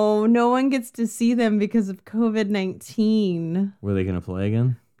 Oh, no one gets to see them because of COVID-19. Were they going to play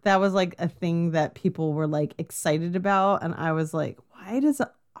again? That was like a thing that people were like excited about. And I was like, I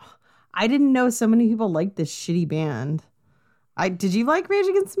didn't know so many people liked this shitty band. Did you like Rage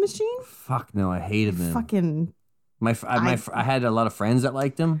Against the Machine? Fuck no, I hated them. Fucking. I had a lot of friends that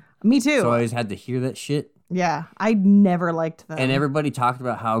liked them. Me too. So I always had to hear that shit. Yeah, I never liked them. And everybody talked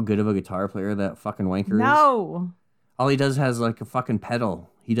about how good of a guitar player that fucking wanker is. No. All he does has like a fucking pedal.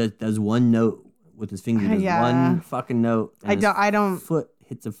 He does one note with his finger. Does one fucking note. And I don't. Foot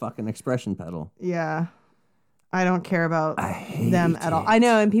hits a fucking expression pedal. Yeah. I don't care about them at all. I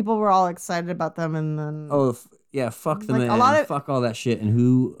know, and people were all excited about them, and then. Oh, yeah, fuck them, like fuck all that shit. And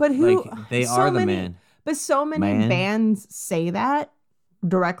who. But who. Like, they are the man. But so many bands say that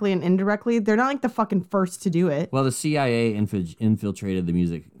directly and indirectly. They're not like the fucking first to do it. Well, the CIA infiltrated the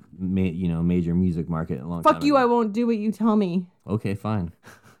music, major music market a long time Fuck you, ago. I won't do what you tell me. Okay, fine.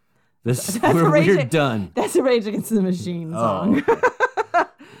 We're done. That's a Rage Against the Machine song. Oh, okay.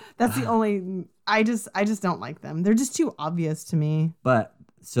 That's the only. I just don't like them. They're just too obvious to me. But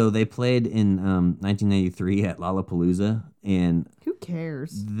so they played in 1993 at Lollapalooza, and who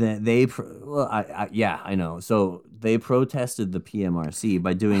cares? I know. So they protested the PMRC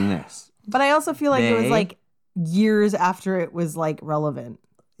by doing this. But I also feel like it was like years after it was like relevant.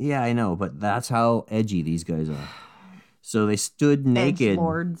 Yeah, I know, but that's how edgy these guys are. So they stood naked.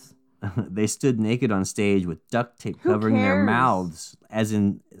 Edgelords. They stood naked on stage with duct tape covering their mouths, as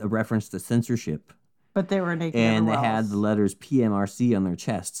in a reference to censorship. But they were naked. And they had the letters PMRC on their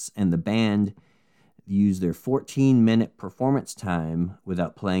chests, and the band used their 14-minute performance time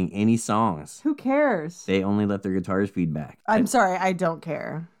without playing any songs. Who cares? They only let their guitars feedback. I'm sorry, I don't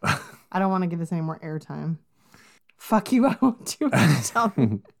care. I don't want to give this any more airtime. Fuck you, I won't do it. Tell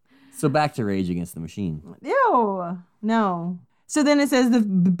me. So back to Rage Against the Machine. Ew, no. So then it says the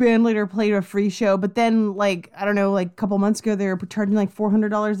band later played a free show, but then, like, I don't know, like a couple months ago, they were charging like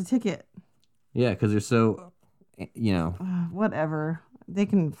 $400 a ticket. Yeah, because they're so, whatever. They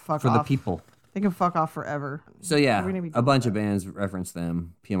can fuck off. For the people. They can fuck off forever. So yeah, a bunch of bands reference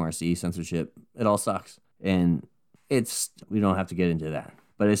them, PMRC, censorship. It all sucks. And we don't have to get into that.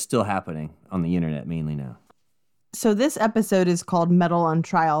 But it's still happening on the internet mainly now. So this episode is called Metal on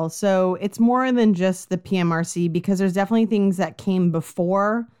Trial. So it's more than just the PMRC, because there's definitely things that came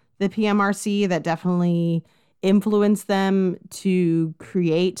before the PMRC that definitely influenced them to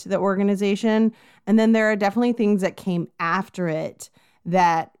create the organization. And then there are definitely things that came after it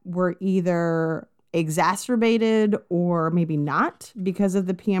that were either exacerbated or maybe not because of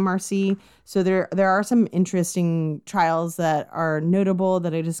the PMRC. So there are some interesting trials that are notable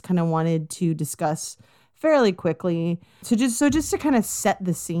that I just kind of wanted to discuss fairly quickly. So just to kind of set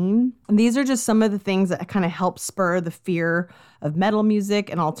the scene, these are just some of the things that kind of help spur the fear of metal music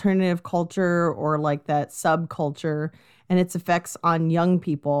and alternative culture, or like that subculture, and its effects on young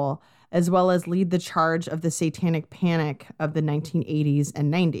people, as well as lead the charge of the satanic panic of the 1980s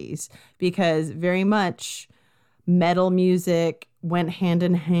and 90s. Because very much metal music went hand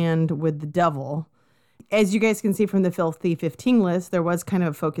in hand with the devil. As you guys can see from the Filthy 15 list, there was kind of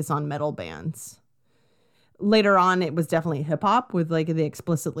a focus on metal bands. Later on, it was definitely hip hop with like the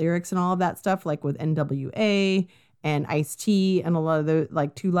explicit lyrics and all of that stuff, like with NWA and Ice-T and a lot of the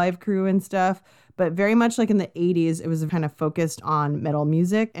like 2 Live Crew and stuff. But very much like in the 80s, it was kind of focused on metal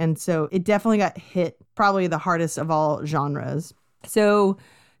music. And so it definitely got hit probably the hardest of all genres. So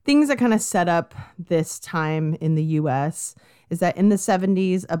things that kind of set up this time in the US is that in the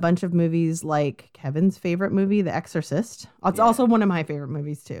 70s, a bunch of movies like Kevin's favorite movie, The Exorcist. It's also one of my favorite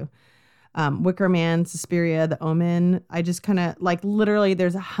movies too. Wicker Man, Suspiria, The Omen. I just kind of like literally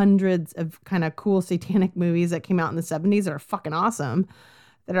there's hundreds of kind of cool satanic movies that came out in the 70s that are fucking awesome,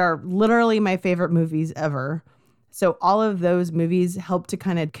 that are literally my favorite movies ever. So all of those movies help to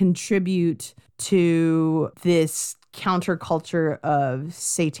kind of contribute to this counterculture of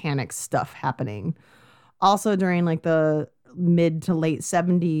satanic stuff happening. Also during like the mid to late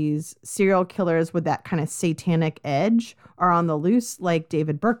 70s, serial killers with that kind of satanic edge are on the loose, like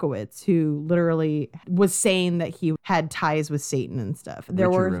David Berkowitz, who literally was saying that he had ties with Satan and stuff.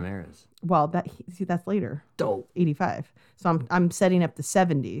 Richard Ramirez. Well, that's later. Dope. 85. So I'm setting up the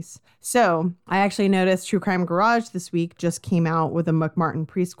 70s. So I actually noticed True Crime Garage this week just came out with a McMartin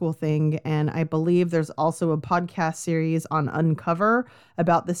preschool thing. And I believe there's also a podcast series on Uncover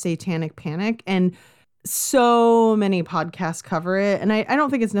about the Satanic Panic. And so many podcasts cover it. And I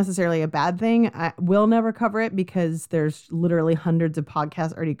don't think it's necessarily a bad thing. I will never cover it because there's literally hundreds of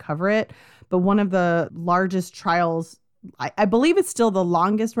podcasts already cover it. But one of the largest trials, I believe it's still the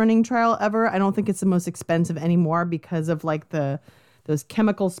longest running trial ever. I don't think it's the most expensive anymore because of like those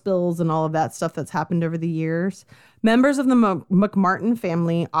chemical spills and all of that stuff that's happened over the years. Members of the McMartin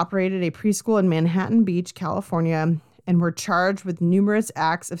family operated a preschool in Manhattan Beach, California, and were charged with numerous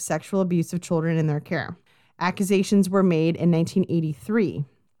acts of sexual abuse of children in their care. Accusations were made in 1983.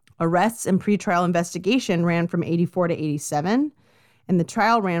 Arrests and pretrial investigation ran from 84 to 87. And the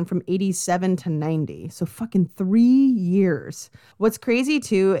trial ran from 87 to 90. So fucking 3 years. What's crazy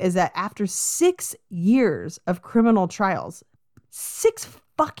too is that after 6 years of criminal trials, 6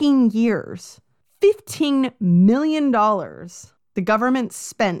 fucking years, $15 million the government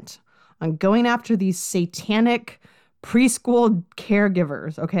spent on going after these satanic preschool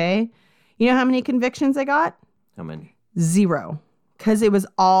caregivers, okay? You know how many convictions they got? How many? 0. Because it was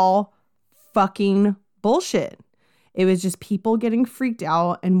all fucking bullshit. It was just people getting freaked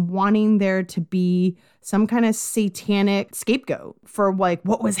out and wanting there to be some kind of satanic scapegoat for like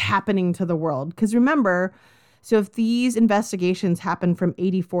what was happening to the world. Because remember, so if these investigations happened from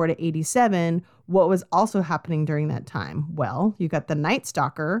 84 to 87, what was also happening during that time? Well, you got the Night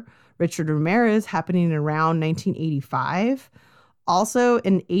Stalker, Richard Ramirez, happening around 1985. Also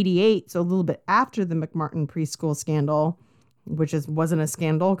in 88, so a little bit after the McMartin preschool scandal, which wasn't a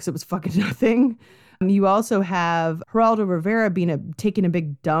scandal because it was fucking nothing. You also have Geraldo Rivera taking a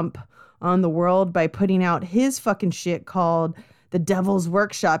big dump on the world by putting out his fucking shit called The Devil's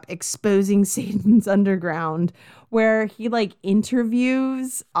Workshop, Exposing Satan's Underground, where he like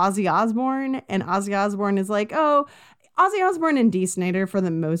interviews Ozzy Osbourne, and Ozzy Osbourne is like, oh, Ozzy Osbourne and Dee Snider, for the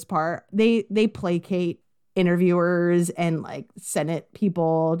most part, they placate interviewers and like Senate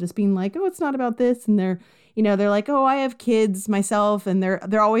people, just being like, oh, it's not about this. And they're like, oh, I have kids myself. And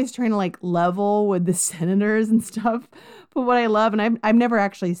they're always trying to like level with the senators and stuff. But what I love, and I've never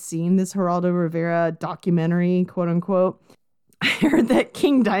actually seen this Geraldo Rivera documentary, quote unquote. I heard that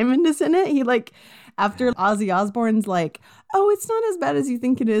King Diamond is in it. He like, after Ozzy Osbourne's like, oh, it's not as bad as you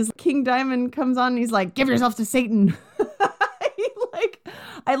think it is, King Diamond comes on and he's like, give yourself to Satan.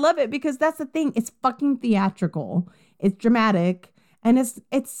 I love it because that's the thing. It's fucking theatrical. It's dramatic. And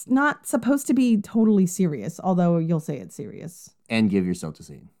it's not supposed to be totally serious, although you'll say it's serious. And give yourself to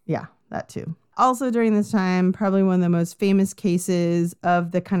Satan. Yeah, that too. Also during this time, probably one of the most famous cases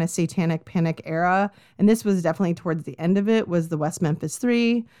of the kind of satanic panic era, and this was definitely towards the end of it, was the West Memphis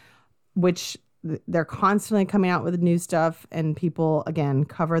 3, which they're constantly coming out with new stuff, and people, again,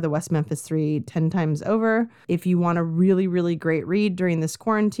 cover the West Memphis 3 10 times over. If you want a really, really great read during this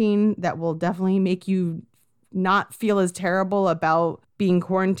quarantine, that will definitely make you not feel as terrible about being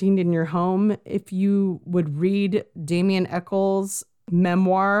quarantined in your home, if you would read Damien Echols'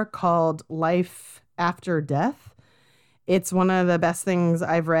 memoir called Life After Death. It's one of the best things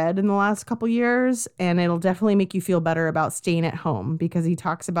I've read in the last couple years, and it'll definitely make you feel better about staying at home, because he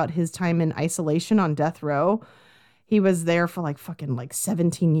talks about his time in isolation on death row. He was there for like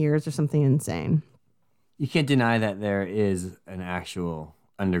 17 years or something insane. You can't deny that there is an actual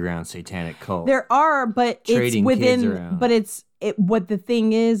underground satanic cult. There are, but Trading it's kids within. around. But what the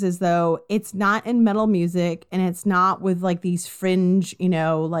thing is though, it's not in metal music, and it's not with like these fringe,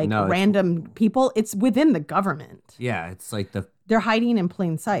 random people. It's within the government. Yeah, it's like They're hiding in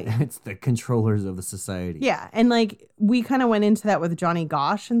plain sight. it's the controllers of the society. Yeah, and like we kind of went into that with Johnny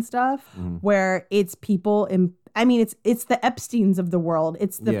Gosch and stuff, where it's people in. I mean, it's the Epsteins of the world.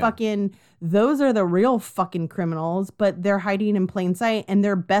 It's the fucking. Those are the real fucking criminals, but they're hiding in plain sight, and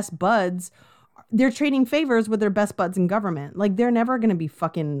their best buds. They're trading favors with their best buds in government. Like, they're never going to be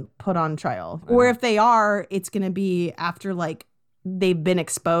fucking put on trial. Or if they are, it's going to be after, like, they've been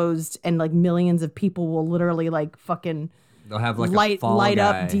exposed and, like, millions of people will literally, like, fucking They'll have, like, a fall light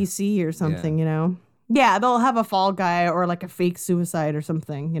guy. up DC or something, you know? Yeah, they'll have a fall guy or, like, a fake suicide or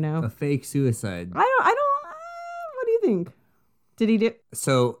something, you know? A fake suicide. What do you think? Did he do?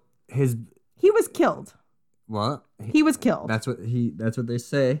 So, He was killed. What? He was killed. That's what they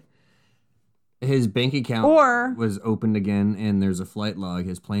say. His bank account was opened again, and there's a flight log.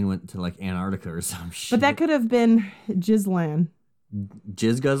 His plane went to like Antarctica or some shit. But that could have been Ghislaine.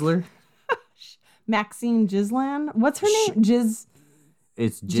 Jizz Guzzler? Maxine Ghislaine? What's her name?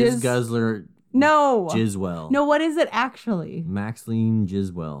 It's Jizz Guzzler. No. Jizzwell. No, what is it actually? Maxine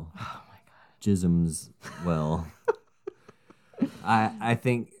Jizzwell. Oh my God. Jisms well. I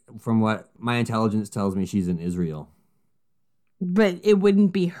think from what my intelligence tells me, she's in Israel. But it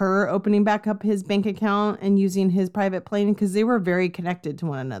wouldn't be her opening back up his bank account and using his private plane because they were very connected to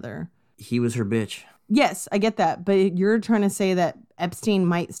one another. He was her bitch. Yes, I get that. But you're trying to say that Epstein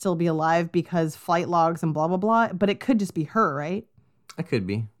might still be alive because flight logs and blah, blah, blah. But it could just be her, right? It could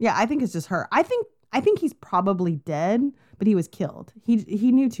be. Yeah, I think it's just her. I think he's probably dead, but he was killed.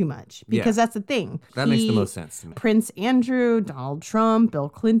 He knew too much because that's the thing. That makes the most sense to me. Prince Andrew, Donald Trump, Bill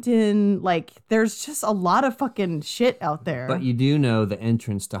Clinton, like there's just a lot of fucking shit out there. But you do know the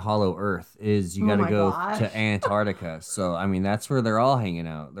entrance to Hollow Earth is you got to go gosh. to Antarctica. So, I mean, that's where they're all hanging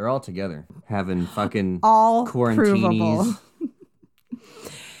out. They're all together having fucking all quarantinis.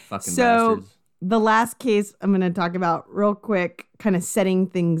 Fucking bastards. The last case I'm going to talk about real quick, kind of setting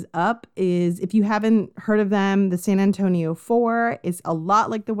things up, is if you haven't heard of them, the San Antonio 4 is a lot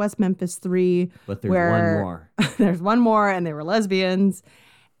like the West Memphis 3. But there's one more. There's one more, and they were lesbians.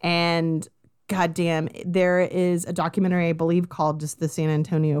 And goddamn, there is a documentary, I believe, called just the San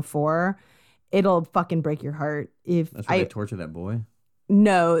Antonio 4. It'll fucking break your heart. That's where they torture that boy?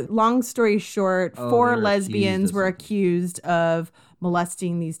 No, long story short, 4 lesbians were accused of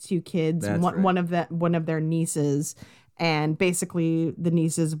molesting these 2 kids, one of their nieces, and basically the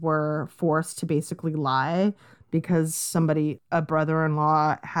nieces were forced to basically lie because a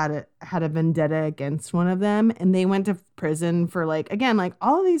brother-in-law had a vendetta against one of them, and they went to prison for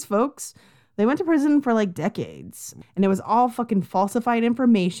all of these folks. They went to prison for decades, and it was all fucking falsified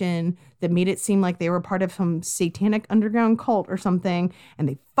information that made it seem like they were part of some satanic underground cult or something, and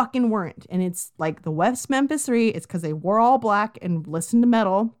they fucking weren't. And it's like the West Memphis 3, it's because they wore all black and listened to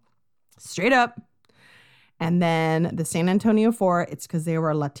metal, straight up. And then the San Antonio 4, it's because they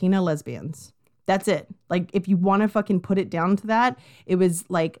were Latina lesbians. That's it. Like, if you want to fucking put it down to that, it was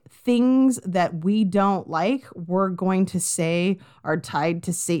like things that we don't like, we're going to say are tied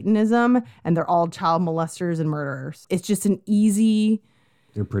to Satanism, and they're all child molesters and murderers. It's just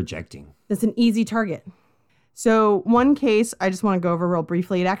They're projecting. It's an easy target. So one case I just want to go over real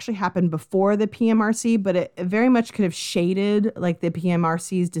briefly. It actually happened before the PMRC, but it very much could have shaded the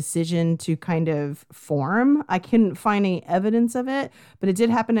PMRC's decision to kind of form. I couldn't find any evidence of it, but it did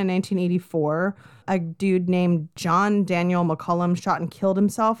happen in 1984. A dude named John Daniel McCollum shot and killed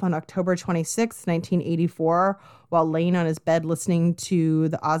himself on October 26, 1984, while laying on his bed listening to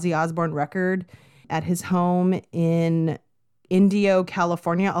the Ozzy Osbourne record at his home in Indio,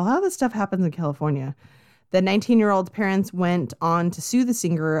 California. A lot of this stuff happens in California. The 19-year-old's parents went on to sue the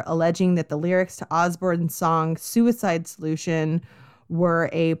singer, alleging that the lyrics to Osbourne's song Suicide Solution were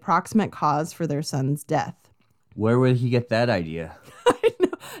a proximate cause for their son's death. Where would he get that idea? I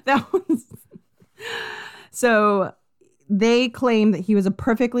know. That was... So they claim that he was a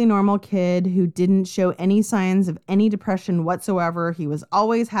perfectly normal kid who didn't show any signs of any depression whatsoever. He was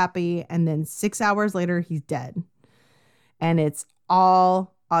always happy. And then 6 hours later, he's dead. And it's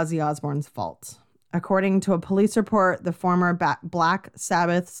all Ozzy Osbourne's fault. According to a police report, the former Black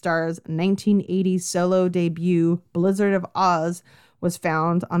Sabbath star's 1980 solo debut, Blizzard of Oz, was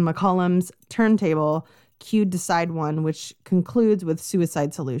found on McCollum's turntable, cued to side 1, which concludes with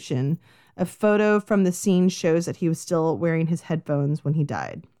Suicide Solution. A photo from the scene shows that he was still wearing his headphones when he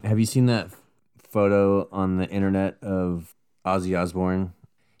died. Have you seen that photo on the internet of Ozzy Osbourne?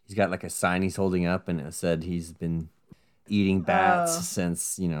 He's got a sign he's holding up, and it said he's been eating bats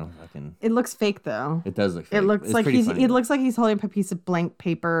since, fucking... It looks fake, though. It does look fake. It looks like funny, it looks like he's holding up a piece of blank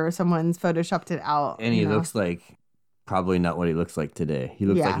paper or someone's photoshopped it out. And he looks like probably not what he looks like today. He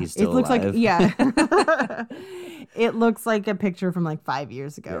looks like he's still alive. It looks like a picture from like 5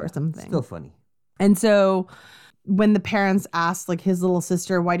 years ago or something. Still funny. And so when the parents asked like his little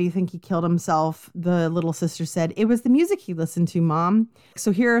sister, why do you think he killed himself? The little sister said, it was the music he listened to, Mom.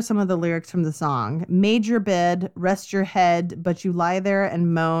 So here are some of the lyrics from the song. Made your bed, rest your head, but you lie there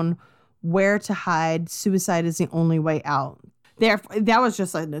and moan. Where to hide? Suicide is the only way out. That was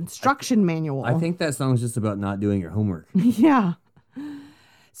just an instruction manual. I think that song's just about not doing your homework. Yeah.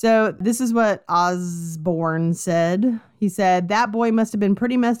 So this is what Osbourne said. He said, that boy must have been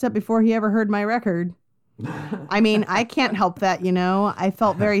pretty messed up before he ever heard my record. I mean, I can't help that, I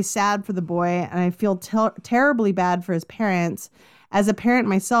felt very sad for the boy, and I feel terribly bad for his parents. As a parent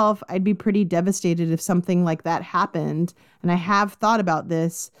myself, I'd be pretty devastated if something like that happened, and I have thought about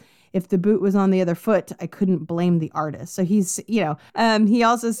this. If the boot was on the other foot, I couldn't blame the artist. So he's, he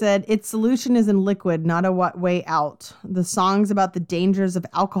also said, its solution is in liquid, not a way out. The song's about the dangers of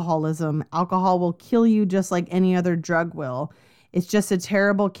alcoholism. Alcohol will kill you just like any other drug will. It's just a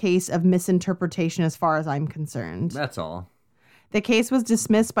terrible case of misinterpretation as far as I'm concerned. That's all. The case was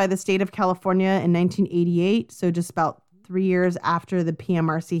dismissed by the state of California in 1988, so just about 3 years after the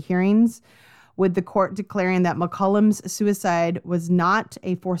PMRC hearings, with the court declaring that McCollum's suicide was not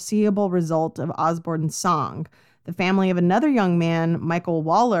a foreseeable result of Osbourne's song. The family of another young man, Michael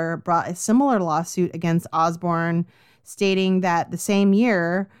Waller, brought a similar lawsuit against Osbourne, stating that the same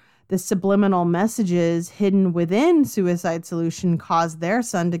year, the subliminal messages hidden within Suicide Solution caused their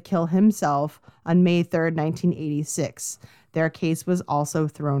son to kill himself on May 3rd, 1986. Their case was also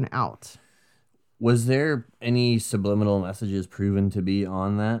thrown out. Was there any subliminal messages proven to be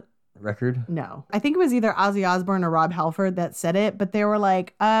on that record? No. I think it was either Ozzy Osbourne or Rob Halford that said it, but they were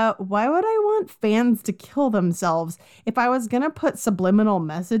like, why would I want fans to kill themselves? If I was going to put subliminal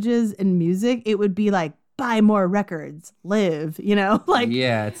messages in music, it would be like, buy more records, live, like.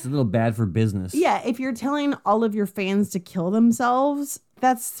 Yeah, it's a little bad for business. Yeah, if you're telling all of your fans to kill themselves,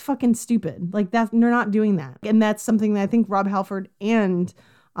 that's fucking stupid. Like, they're not doing that. And that's something that I think Rob Halford and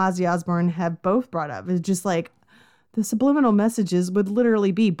Ozzy Osbourne have both brought up. It's just like, the subliminal messages would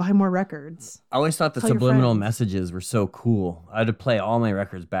literally be buy more records. I always thought the subliminal messages were so cool. I had to play all my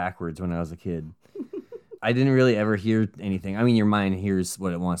records backwards when I was a kid. I didn't really ever hear anything. I mean, your mind hears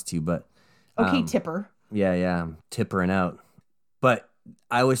what it wants to, but... Okay, Tipper. Yeah, I'm tippering out. But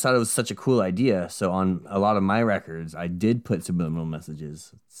I always thought it was such a cool idea. So on a lot of my records, I did put subliminal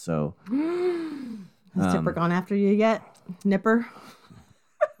messages. So... Has Tipper gone after you yet? Nipper?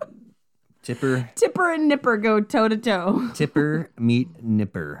 Tipper and Nipper go toe-to-toe. Tipper meet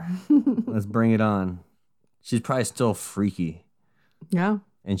Nipper. Let's bring it on. She's probably still freaky. Yeah.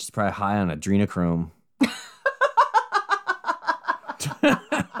 And she's probably high on adrenochrome.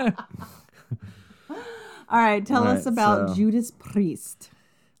 All right, tell us about Judas Priest.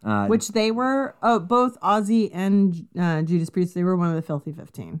 Which they were, both Ozzy and Judas Priest, they were one of the Filthy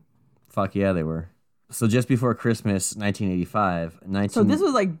 15. Fuck yeah, they were. So just before Christmas, 1985. So this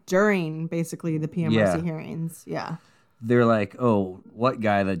was like during, basically, the PMRC hearings. Yeah. They're like, oh, what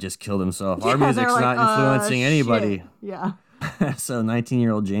guy that just killed himself? Our music's not influencing anybody. Shit. Yeah. So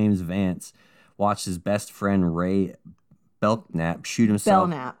 19-year-old James Vance watched his best friend Ray Belknap shoot himself.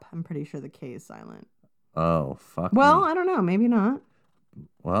 Belknap. I'm pretty sure the K is silent. Oh, fuck Well, me. I don't know. Maybe not.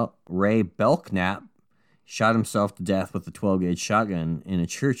 Well, Ray Belknap shot himself to death with a 12-gauge shotgun in a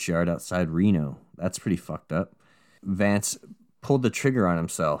churchyard outside Reno. That's pretty fucked up. Vance pulled the trigger on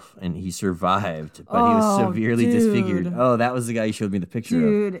himself, and he survived, but he was severely disfigured. Oh, that was the guy you showed me the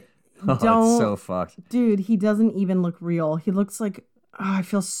picture of. Oh, it's so fucked. Dude, he doesn't even look real. He looks like... Oh, I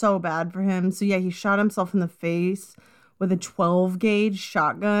feel so bad for him. So, yeah, he shot himself in the face with a 12-gauge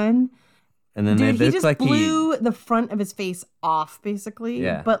shotgun. And then dude, he just blew the front of his face off, basically.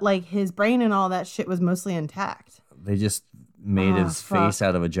 Yeah. But, like, his brain and all that shit was mostly intact. They just made his face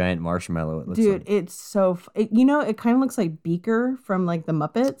out of a giant marshmallow, it looks dude, like. It's so... it kind of looks like Beaker from, like, the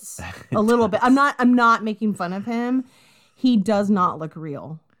Muppets. A little bit. I'm not making fun of him. He does not look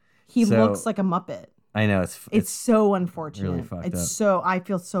real. He looks like a Muppet. I know. It's so unfortunate. Really fucked up. I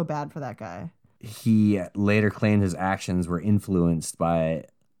feel so bad for that guy. He later claimed his actions were influenced by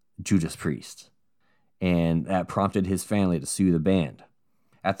Judas Priest, and that prompted his family to sue the band.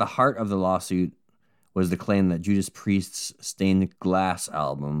 At the heart of the lawsuit was the claim that Judas Priest's Stained Glass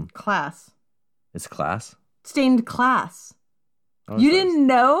album... Class. It's Class? Stained Class. You didn't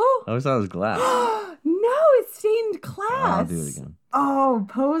know? I always thought it was Glass. No, it's Stained Class. I'll do it again. Oh,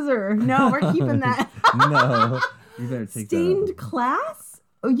 poser. No, we're keeping that. No. You better take Stained that. Class?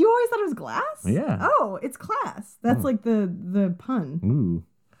 Oh, you always thought it was glass? Yeah. Oh, it's class. That's like the pun. Ooh.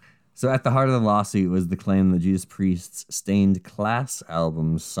 So at the heart of the lawsuit was the claim that Judas Priest's Stained Class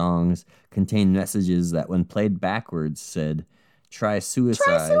album's songs contained messages that, when played backwards, said, "Try suicide."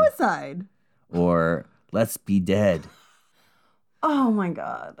 Try suicide. Or, "Let's be dead." Oh my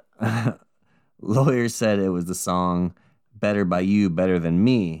God. Lawyers said it was the song "Better by You, Better Than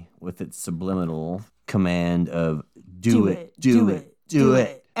Me," with its subliminal command of do it.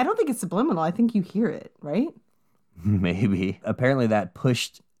 I don't think it's subliminal. I think you hear it, right? Maybe. Apparently that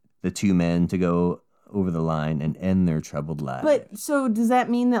pushed the two men to go over the line and end their troubled lives. But so does that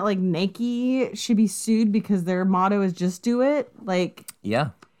mean that like Nike should be sued because their motto is just do it? Like, yeah.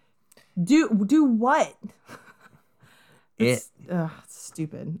 Do what? It's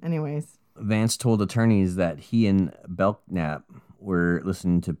stupid. Anyways. Vance told attorneys that he and Belknap were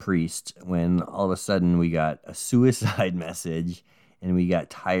listening to Priest when all of a sudden we got a suicide message and we got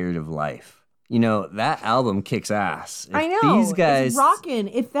tired of life. You know, that album kicks ass. If I know. These guys it's rocking.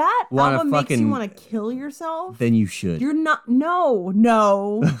 If that album makes you want to kill yourself, then you should. You're not. No.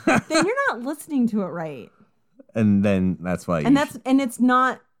 Then you're not listening to it right. And then that's why. And it's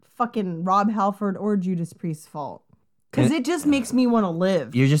not fucking Rob Halford or Judas Priest's fault. Because it just makes me want to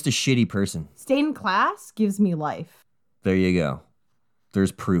live. You're just a shitty person. Stained Class gives me life. There you go.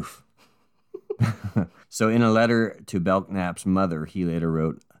 There's proof. So in a letter to Belknap's mother, he later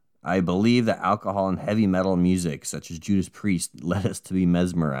wrote, "I believe that alcohol and heavy metal music, such as Judas Priest, led us to be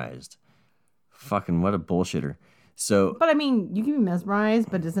mesmerized." Fucking what a bullshitter. So, but I mean, you can be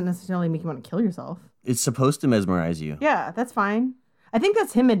mesmerized, but it doesn't necessarily make you want to kill yourself. It's supposed to mesmerize you. Yeah, that's fine. I think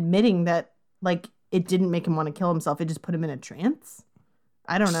that's him admitting that, like, it didn't make him want to kill himself. It just put him in a trance.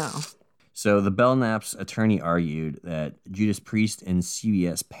 I don't know. So the Belknap's attorney argued that Judas Priest and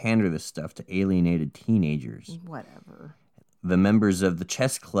CBS pander this stuff to alienated teenagers. Whatever. The members of the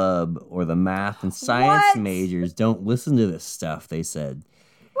chess club or the math and science majors don't listen to this stuff, they said.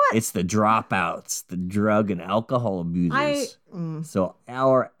 What? It's the dropouts, the drug and alcohol abusers. So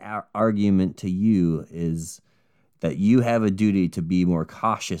our argument to you is that you have a duty to be more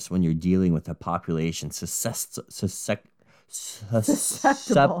cautious when you're dealing with a population susceptible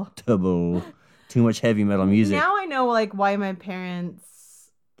too much heavy metal music. Now I know, like, why my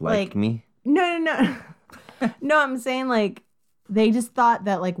parents like me. No. No, I'm saying, like, they just thought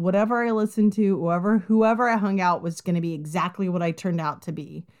that, like, whatever I listened to, whoever I hung out was going to be exactly what I turned out to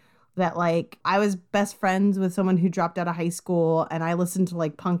be. That, like, I was best friends with someone who dropped out of high school, and I listened to,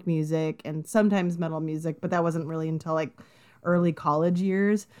 like, punk music and sometimes metal music, but that wasn't really until, like, early college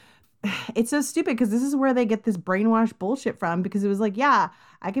years. It's so stupid because this is where they get this brainwashed bullshit from, because it was like, yeah,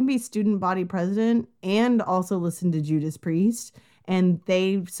 I can be student body president and also listen to Judas Priest, and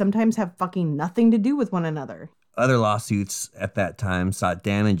they sometimes have fucking nothing to do with one another. Other lawsuits at that time sought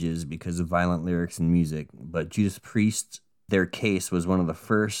damages because of violent lyrics and music, but Judas Priest, their case was one of the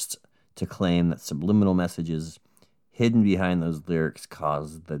first to claim that subliminal messages hidden behind those lyrics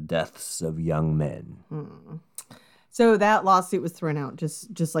caused the deaths of young men. So that lawsuit was thrown out,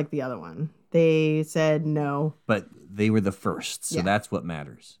 just like the other one. They said no. But they were the first, so that's what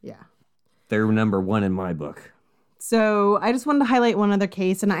matters. Yeah. They're number one in my book. So I just wanted to highlight one other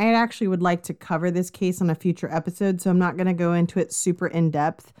case, and I actually would like to cover this case on a future episode, so I'm not going to go into it super in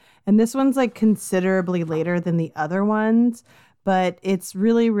depth. And this one's like considerably later than the other ones, but it's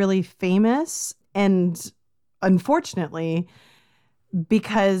really, really famous. And unfortunately,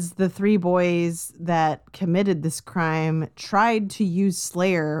 because the three boys that committed this crime tried to use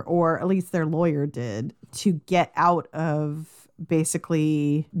Slayer, or at least their lawyer did, to get out of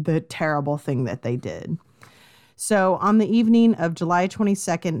basically the terrible thing that they did. So on the evening of July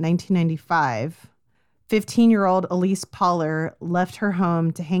 22nd, 1995, 15-year-old Elise Poller left her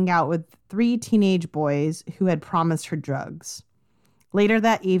home to hang out with three teenage boys who had promised her drugs. Later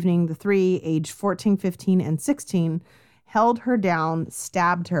that evening, the three, aged 14, 15, and 16, held her down,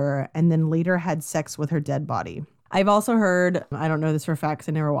 stabbed her, and then later had sex with her dead body. I've also heard, I don't know this for a fact because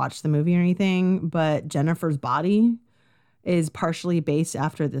I never watched the movie or anything, but Jennifer's Body is partially based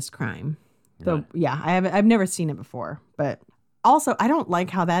after this crime. So yeah, I've never seen it before, but also I don't like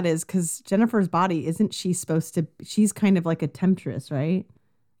how that is, because Jennifer's Body, isn't she supposed to, she's kind of like a temptress, right?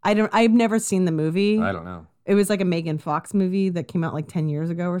 I've never seen the movie. I don't know. It was like a Megan Fox movie that came out like 10 years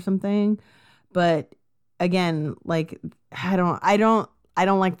ago or something. But again, like, I don't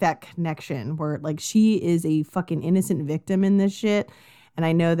like that connection where, like, she is a fucking innocent victim in this shit. And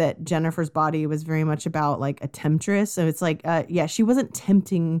I know that Jennifer's Body was very much about like a temptress. So it's like, yeah, she wasn't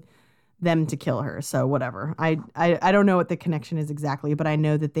tempting them to kill her. So whatever. I don't know what the connection is exactly, but I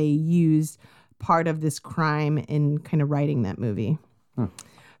know that they used part of this crime in kind of writing that movie.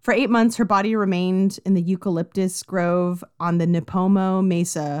 For 8 months, her body remained in the eucalyptus grove on the Nipomo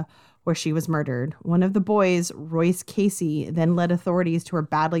Mesa where she was murdered. One of the boys, Royce Casey, then led authorities to her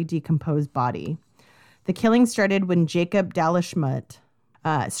badly decomposed body. The killing started when Jacob Dalashmut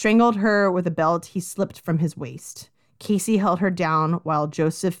strangled her with a belt he slipped from his waist. Casey held her down while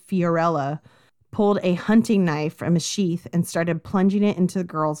Joseph Fiorella pulled a hunting knife from a sheath and started plunging it into the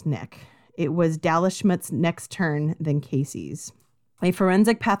girl's neck. It was Dalashmut's next turn, then Casey's. A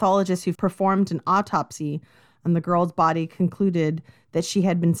forensic pathologist who performed an autopsy on the girl's body concluded that she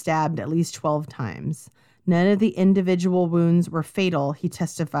had been stabbed at least 12 times. None of the individual wounds were fatal, he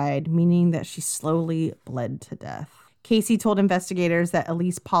testified, meaning that she slowly bled to death. Casey told investigators that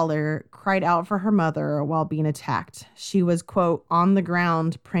Elise Poller cried out for her mother while being attacked. She was, quote, on the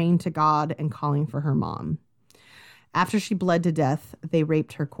ground praying to God and calling for her mom. After she bled to death, they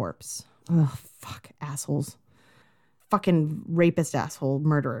raped her corpse. Ugh, fuck, assholes. Fucking rapist asshole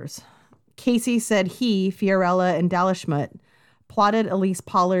murderers. Casey said he, Fiorella, and Dalashmut plotted Elise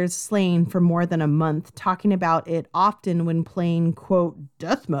Poller's slaying for more than a month, talking about it often when playing, quote,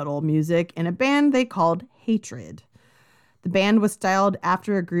 death metal music in a band they called Hatred. The band was styled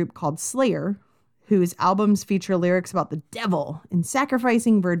after a group called Slayer, whose albums feature lyrics about the devil and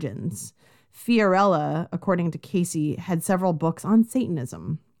sacrificing virgins. Fiorella, according to Casey, had several books on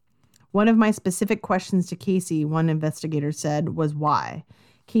Satanism. One of my specific questions to Casey, one investigator said, was why.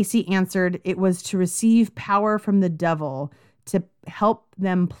 Casey answered, it was to receive power from the devil to help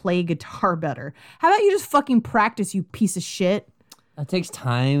them play guitar better. How about you just fucking practice, you piece of shit? That takes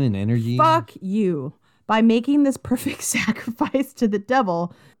time and energy. Fuck you. By making this perfect sacrifice to the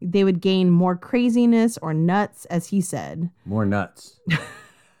devil, they would gain more craziness or nuts, as he said. More nuts. Is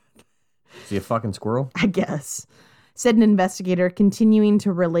he a fucking squirrel? I guess. Said an investigator, continuing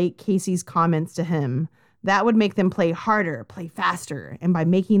to relate Casey's comments to him. That would make them play harder, play faster. And by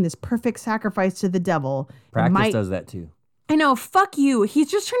making this perfect sacrifice to the devil... Practice does that too. I know, fuck you.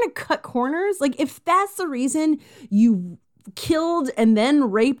 He's just trying to cut corners. Like, if that's the reason you killed and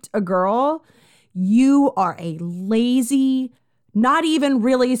then raped a girl, you are a lazy, not even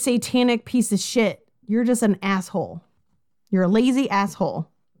really satanic piece of shit. You're just an asshole. You're a lazy asshole.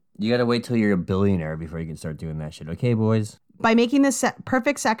 You gotta wait till you're a billionaire before you can start doing that shit. Okay, boys? By making this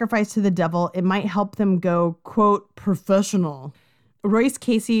perfect sacrifice to the devil, it might help them go, quote, professional. Royce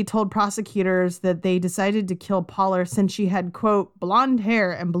Casey told prosecutors that they decided to kill Poller since she had, quote, blonde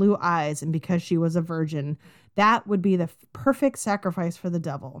hair and blue eyes, and because she was a virgin. That would be the perfect sacrifice for the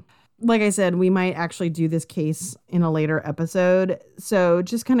devil. Like I said, we might actually do this case in a later episode. So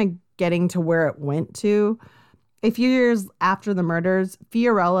just kind of getting to where it went to. A few years after the murders,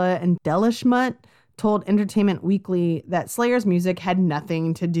 Fiorella and Dalashmut told Entertainment Weekly that Slayer's music had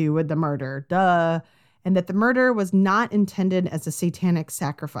nothing to do with the murder. Duh. And that the murder was not intended as a satanic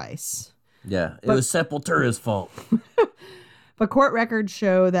sacrifice. Yeah, it was Sepultura's fault. But court records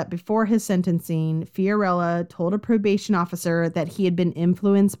show that before his sentencing, Fiorella told a probation officer that he had been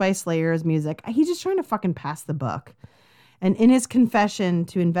influenced by Slayer's music. He's just trying to fucking pass the buck. And in his confession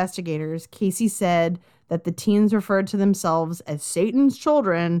to investigators, Casey said that the teens referred to themselves as Satan's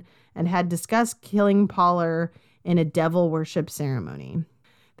children and had discussed killing Poller in a devil worship ceremony.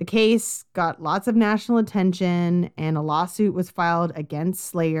 The case got lots of national attention, and a lawsuit was filed against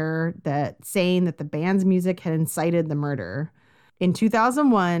Slayer saying that the band's music had incited the murder. In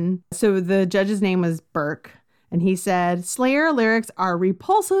 2001, so the judge's name was Burke, and he said, Slayer lyrics are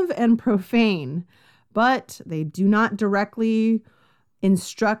repulsive and profane, but they do not directly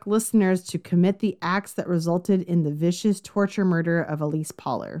instruct listeners to commit the acts that resulted in the vicious torture murder of Elise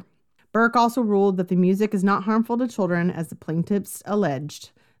Poller. Burke also ruled that the music is not harmful to children, as the plaintiffs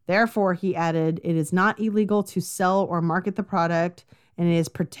alleged. Therefore, he added, it is not illegal to sell or market the product, and it is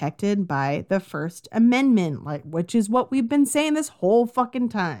protected by the First Amendment, which is what we've been saying this whole fucking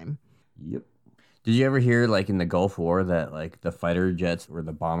time. Yep. Did you ever hear, like, in the Gulf War that, like, the fighter jets or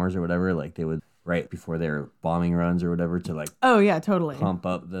the bombers or whatever, like, they would, right before their bombing runs or whatever, to, like... Oh, yeah, totally. Pump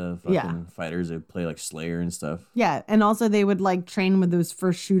up the fucking fighters that play, like, Slayer and stuff. Yeah, and also they would, like, train with those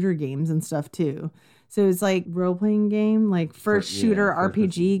first shooter games and stuff, too. So it's like role-playing game, like first shooter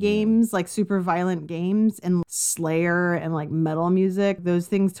RPG games, like super violent games, and Slayer and like metal music. Those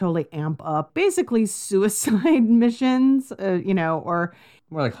things totally amp up basically suicide missions, or...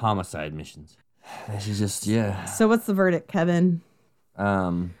 More like homicide missions. This is just, yeah. So what's the verdict, Kevin?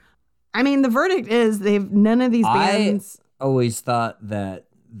 I mean, the verdict is none of these bands... I always thought that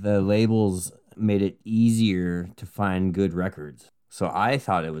the labels made it easier to find good records. So I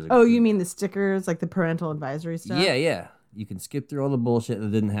thought it was... you mean the stickers, like the parental advisory stuff? Yeah. you can skip through all the bullshit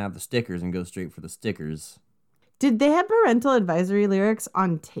that didn't have the stickers and go straight for the stickers. Did they have parental advisory lyrics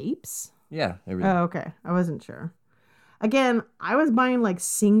on tapes? Yeah, everything. Oh, okay. I wasn't sure. Again, I was buying like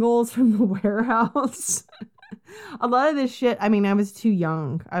singles from the warehouse. A lot of this shit, I mean, I was too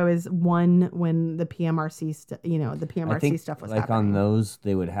young. I was 1 when the PMRC, the PMRC stuff was like happening. On those,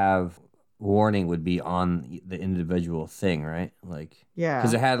 they would have warning would be on the individual thing, right? Like, yeah.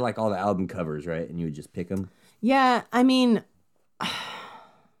 Because it had like all the album covers, right? And you would just pick them. Yeah, I mean,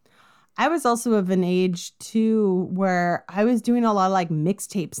 I was also of an age too where I was doing a lot of like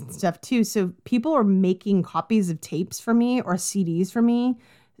mixtapes and stuff too. So people were making copies of tapes for me or CDs for me.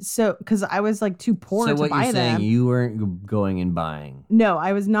 So, because I was like too poor to buy them. So what you're saying, you weren't going and buying? No,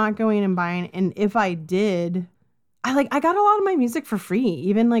 I was not going and buying. And if I did, I got a lot of my music for free.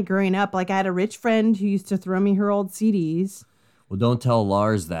 Even like growing up, like I had a rich friend who used to throw me her old CDs. Well, don't tell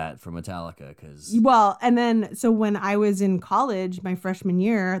Lars that from Metallica, because... Well, and then, so when I was in college, my freshman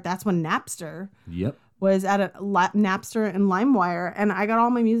year, that's when Napster was at a Napster and LimeWire, and I got all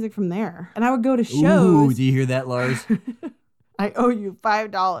my music from there. And I would go to shows. Ooh, do you hear that, Lars? I owe you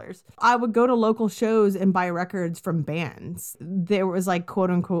 $5. I would go to local shows and buy records from bands. There was like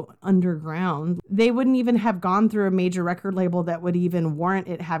quote unquote underground. They wouldn't even have gone through a major record label that would even warrant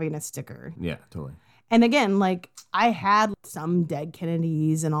it having a sticker. Yeah, totally. And again, like I had some Dead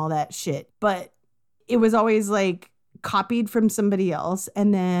Kennedys and all that shit, but it was always like copied from somebody else.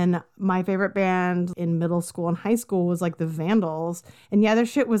 And then my favorite band in middle school and high school was like the Vandals. And yeah, their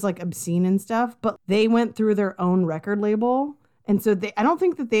shit was like obscene and stuff, but they went through their own record label. And so I don't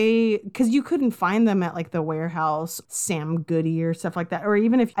think that because you couldn't find them at like the Warehouse, Sam Goody or stuff like that. Or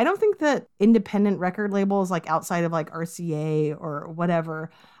even I don't think that independent record labels like outside of like RCA or whatever,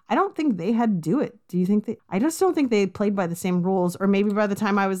 I don't think they had to do it. Do you think I just don't think they played by the same rules, or maybe by the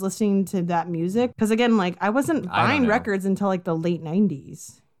time I was listening to that music, because again, like I wasn't buying records until like the late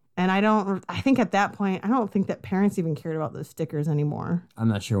 90s. And I think at that point, I don't think that parents even cared about those stickers anymore. I'm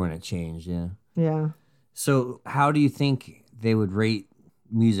not sure when it changed. Yeah. Yeah. So how do you think they would rate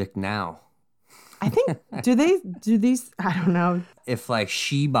music now? I think, do these, I don't know. If like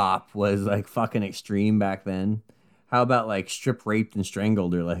She-Bop was like fucking extreme back then, how about like Strip Raped and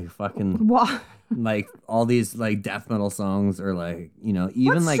Strangled, or like fucking like all these like death metal songs, or like, even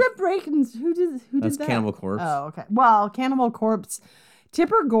What's like Strip Raped and who did that? That's Cannibal Corpse. Oh, okay. Well, Cannibal Corpse,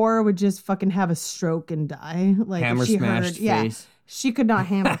 Tipper Gore would just fucking have a stroke and die. Like Hammer smashed face. Yeah, she could not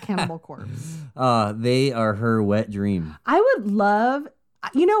handle Cannibal Corpse. They are her wet dream. I would love,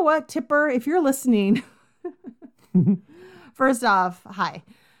 you know what, Tipper, if you're listening, first off, hi.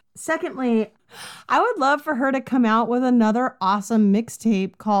 Secondly, I would love for her to come out with another awesome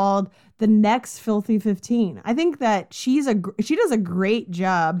mixtape called The Next Filthy 15. I think that she does a great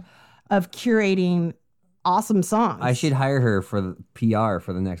job of curating awesome songs. I should hire her for the PR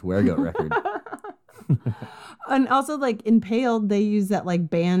for the next Weregoat record. And also, like, Impaled, they use that like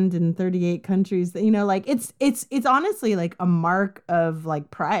banned in 38 countries. Like it's honestly like a mark of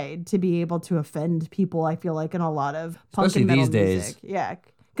like pride to be able to offend people. I feel like in a lot of punk especially and metal these music. days. Yeah,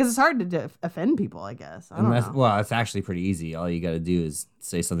 because it's hard to offend people, I guess. I don't know. Well, it's actually pretty easy. All you got to do is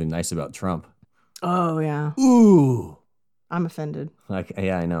say something nice about Trump. Oh yeah. Ooh, I'm offended. Like,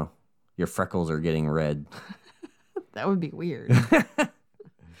 yeah, I know. Your freckles are getting red. That would be weird.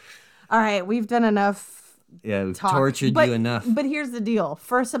 All right, we've done enough. Yeah, we've tortured you enough. But here's the deal.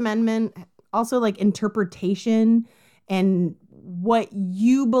 First Amendment, also like interpretation and what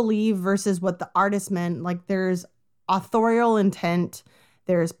you believe versus what the artist meant. Like there's authorial intent.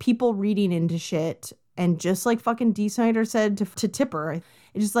 There's people reading into shit. And just like fucking Dee Snider said to Tipper,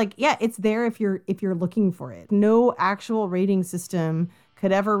 it's just like, yeah, it's there if you're looking for it. No actual rating system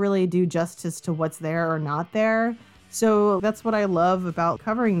could ever really do justice to what's there or not there. So that's what I love about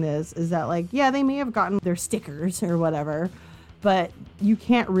covering this, is that like, yeah, they may have gotten their stickers or whatever, but you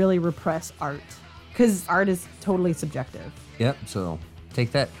can't really repress art because art is totally subjective. Yep. So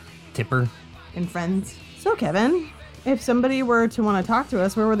take that, Tipper. And friends. So Kevin, if somebody were to want to talk to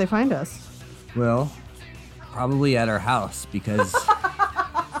us, where would they find us? Well, probably at our house, because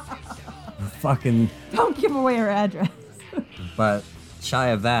fucking... Don't give away our address. But shy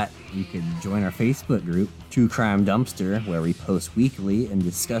of that, you can join our Facebook group, True Crime Dumpster, where we post weekly and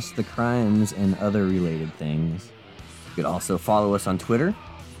discuss the crimes and other related things. You could also follow us on Twitter,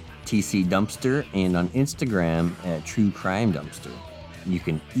 TC Dumpster, and on Instagram at True Crime Dumpster. You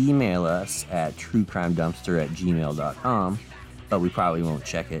can email us at truecrimedumpster@gmail.com, but we probably won't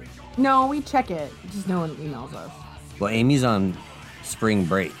check it. No, we check it. Just no one emails us. Well, Amy's on spring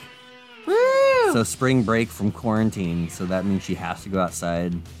break. Woo! So spring break from quarantine, so that means she has to go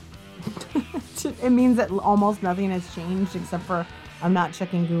outside. It means that almost nothing has changed except for I'm not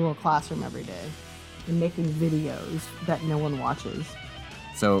checking Google Classroom every day and making videos that no one watches.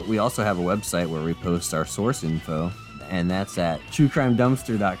 So we also have a website where we post our source info, and that's at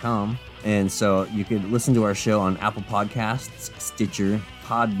truecrimedumpster.com. And so you could listen to our show on Apple Podcasts, Stitcher,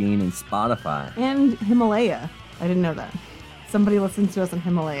 Podbean, and Spotify. And Himalaya. I didn't know that. Somebody listens to us on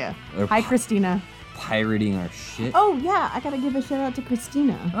Himalaya. Hi, Christina. Pirating our shit. Oh, yeah. I got to give a shout out to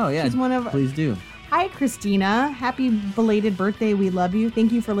Christina. Oh, yeah. She's one of... Please do. Hi, Christina. Happy belated birthday. We love you.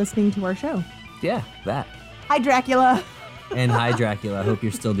 Thank you for listening to our show. Yeah, that. Hi, Dracula. And hi, Dracula. I hope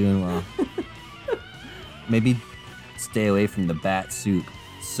you're still doing well. Maybe stay away from the bat soup.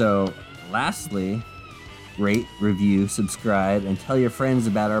 So, lastly, rate, review, subscribe, and tell your friends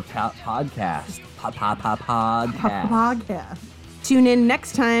about our podcast. Podcast. Tune in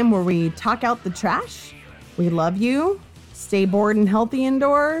next time where we talk out the trash. We love you. Stay bored and healthy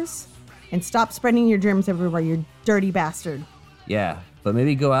indoors. And stop spreading your germs everywhere, you dirty bastard. Yeah, but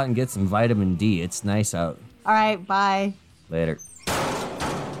maybe go out and get some vitamin D. It's nice out. All right, bye. Later.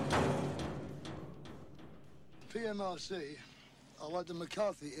 PMRC are like the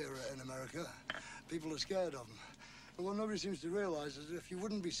McCarthy era in America. People are scared of them. But what nobody seems to realize is that if you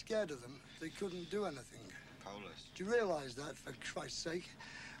wouldn't be scared of them, they couldn't do anything. Paulus. Do you realize that, for Christ's sake?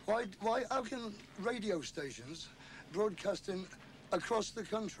 How can radio stations broadcasting across the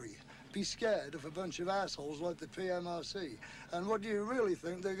country be scared of a bunch of assholes like the PMRC? And what do you really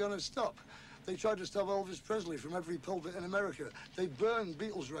think they're going to stop? They tried to stop Elvis Presley from every pulpit in America. They burned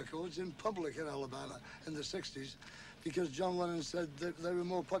Beatles records in public in Alabama in the 60s because John Lennon said that they were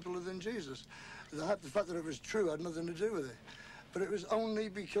more popular than Jesus. The fact that it was true had nothing to do with it. But it was only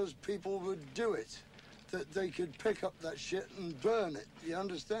because people would do it that they could pick up that shit and burn it. You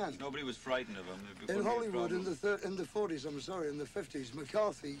understand? Nobody was frightened of them. In Hollywood in the 40s, in the 50s,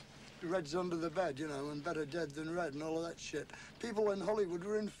 McCarthy, Red's under the bed, you know, and better dead than red and all of that shit. People in Hollywood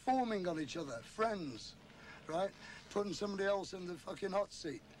were informing on each other, friends, right? Putting somebody else in the fucking hot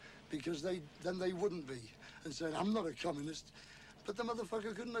seat because then they wouldn't be, and saying, I'm not a communist. But the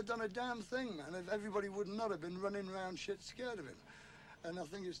motherfucker couldn't have done a damn thing, and if everybody would not have been running around shit scared of him. And I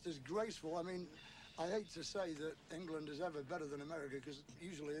think it's disgraceful. I mean, I hate to say that England is ever better than America, because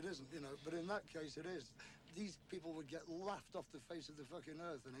usually it isn't, you know, but in that case it is. These people would get laughed off the face of the fucking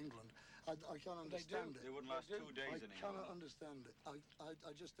earth in England. I can't understand it. They wouldn't last 2 days in England. I cannot understand it.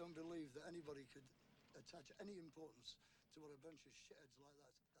 I just don't believe that anybody could attach any importance to what a bunch of shitheads like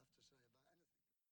that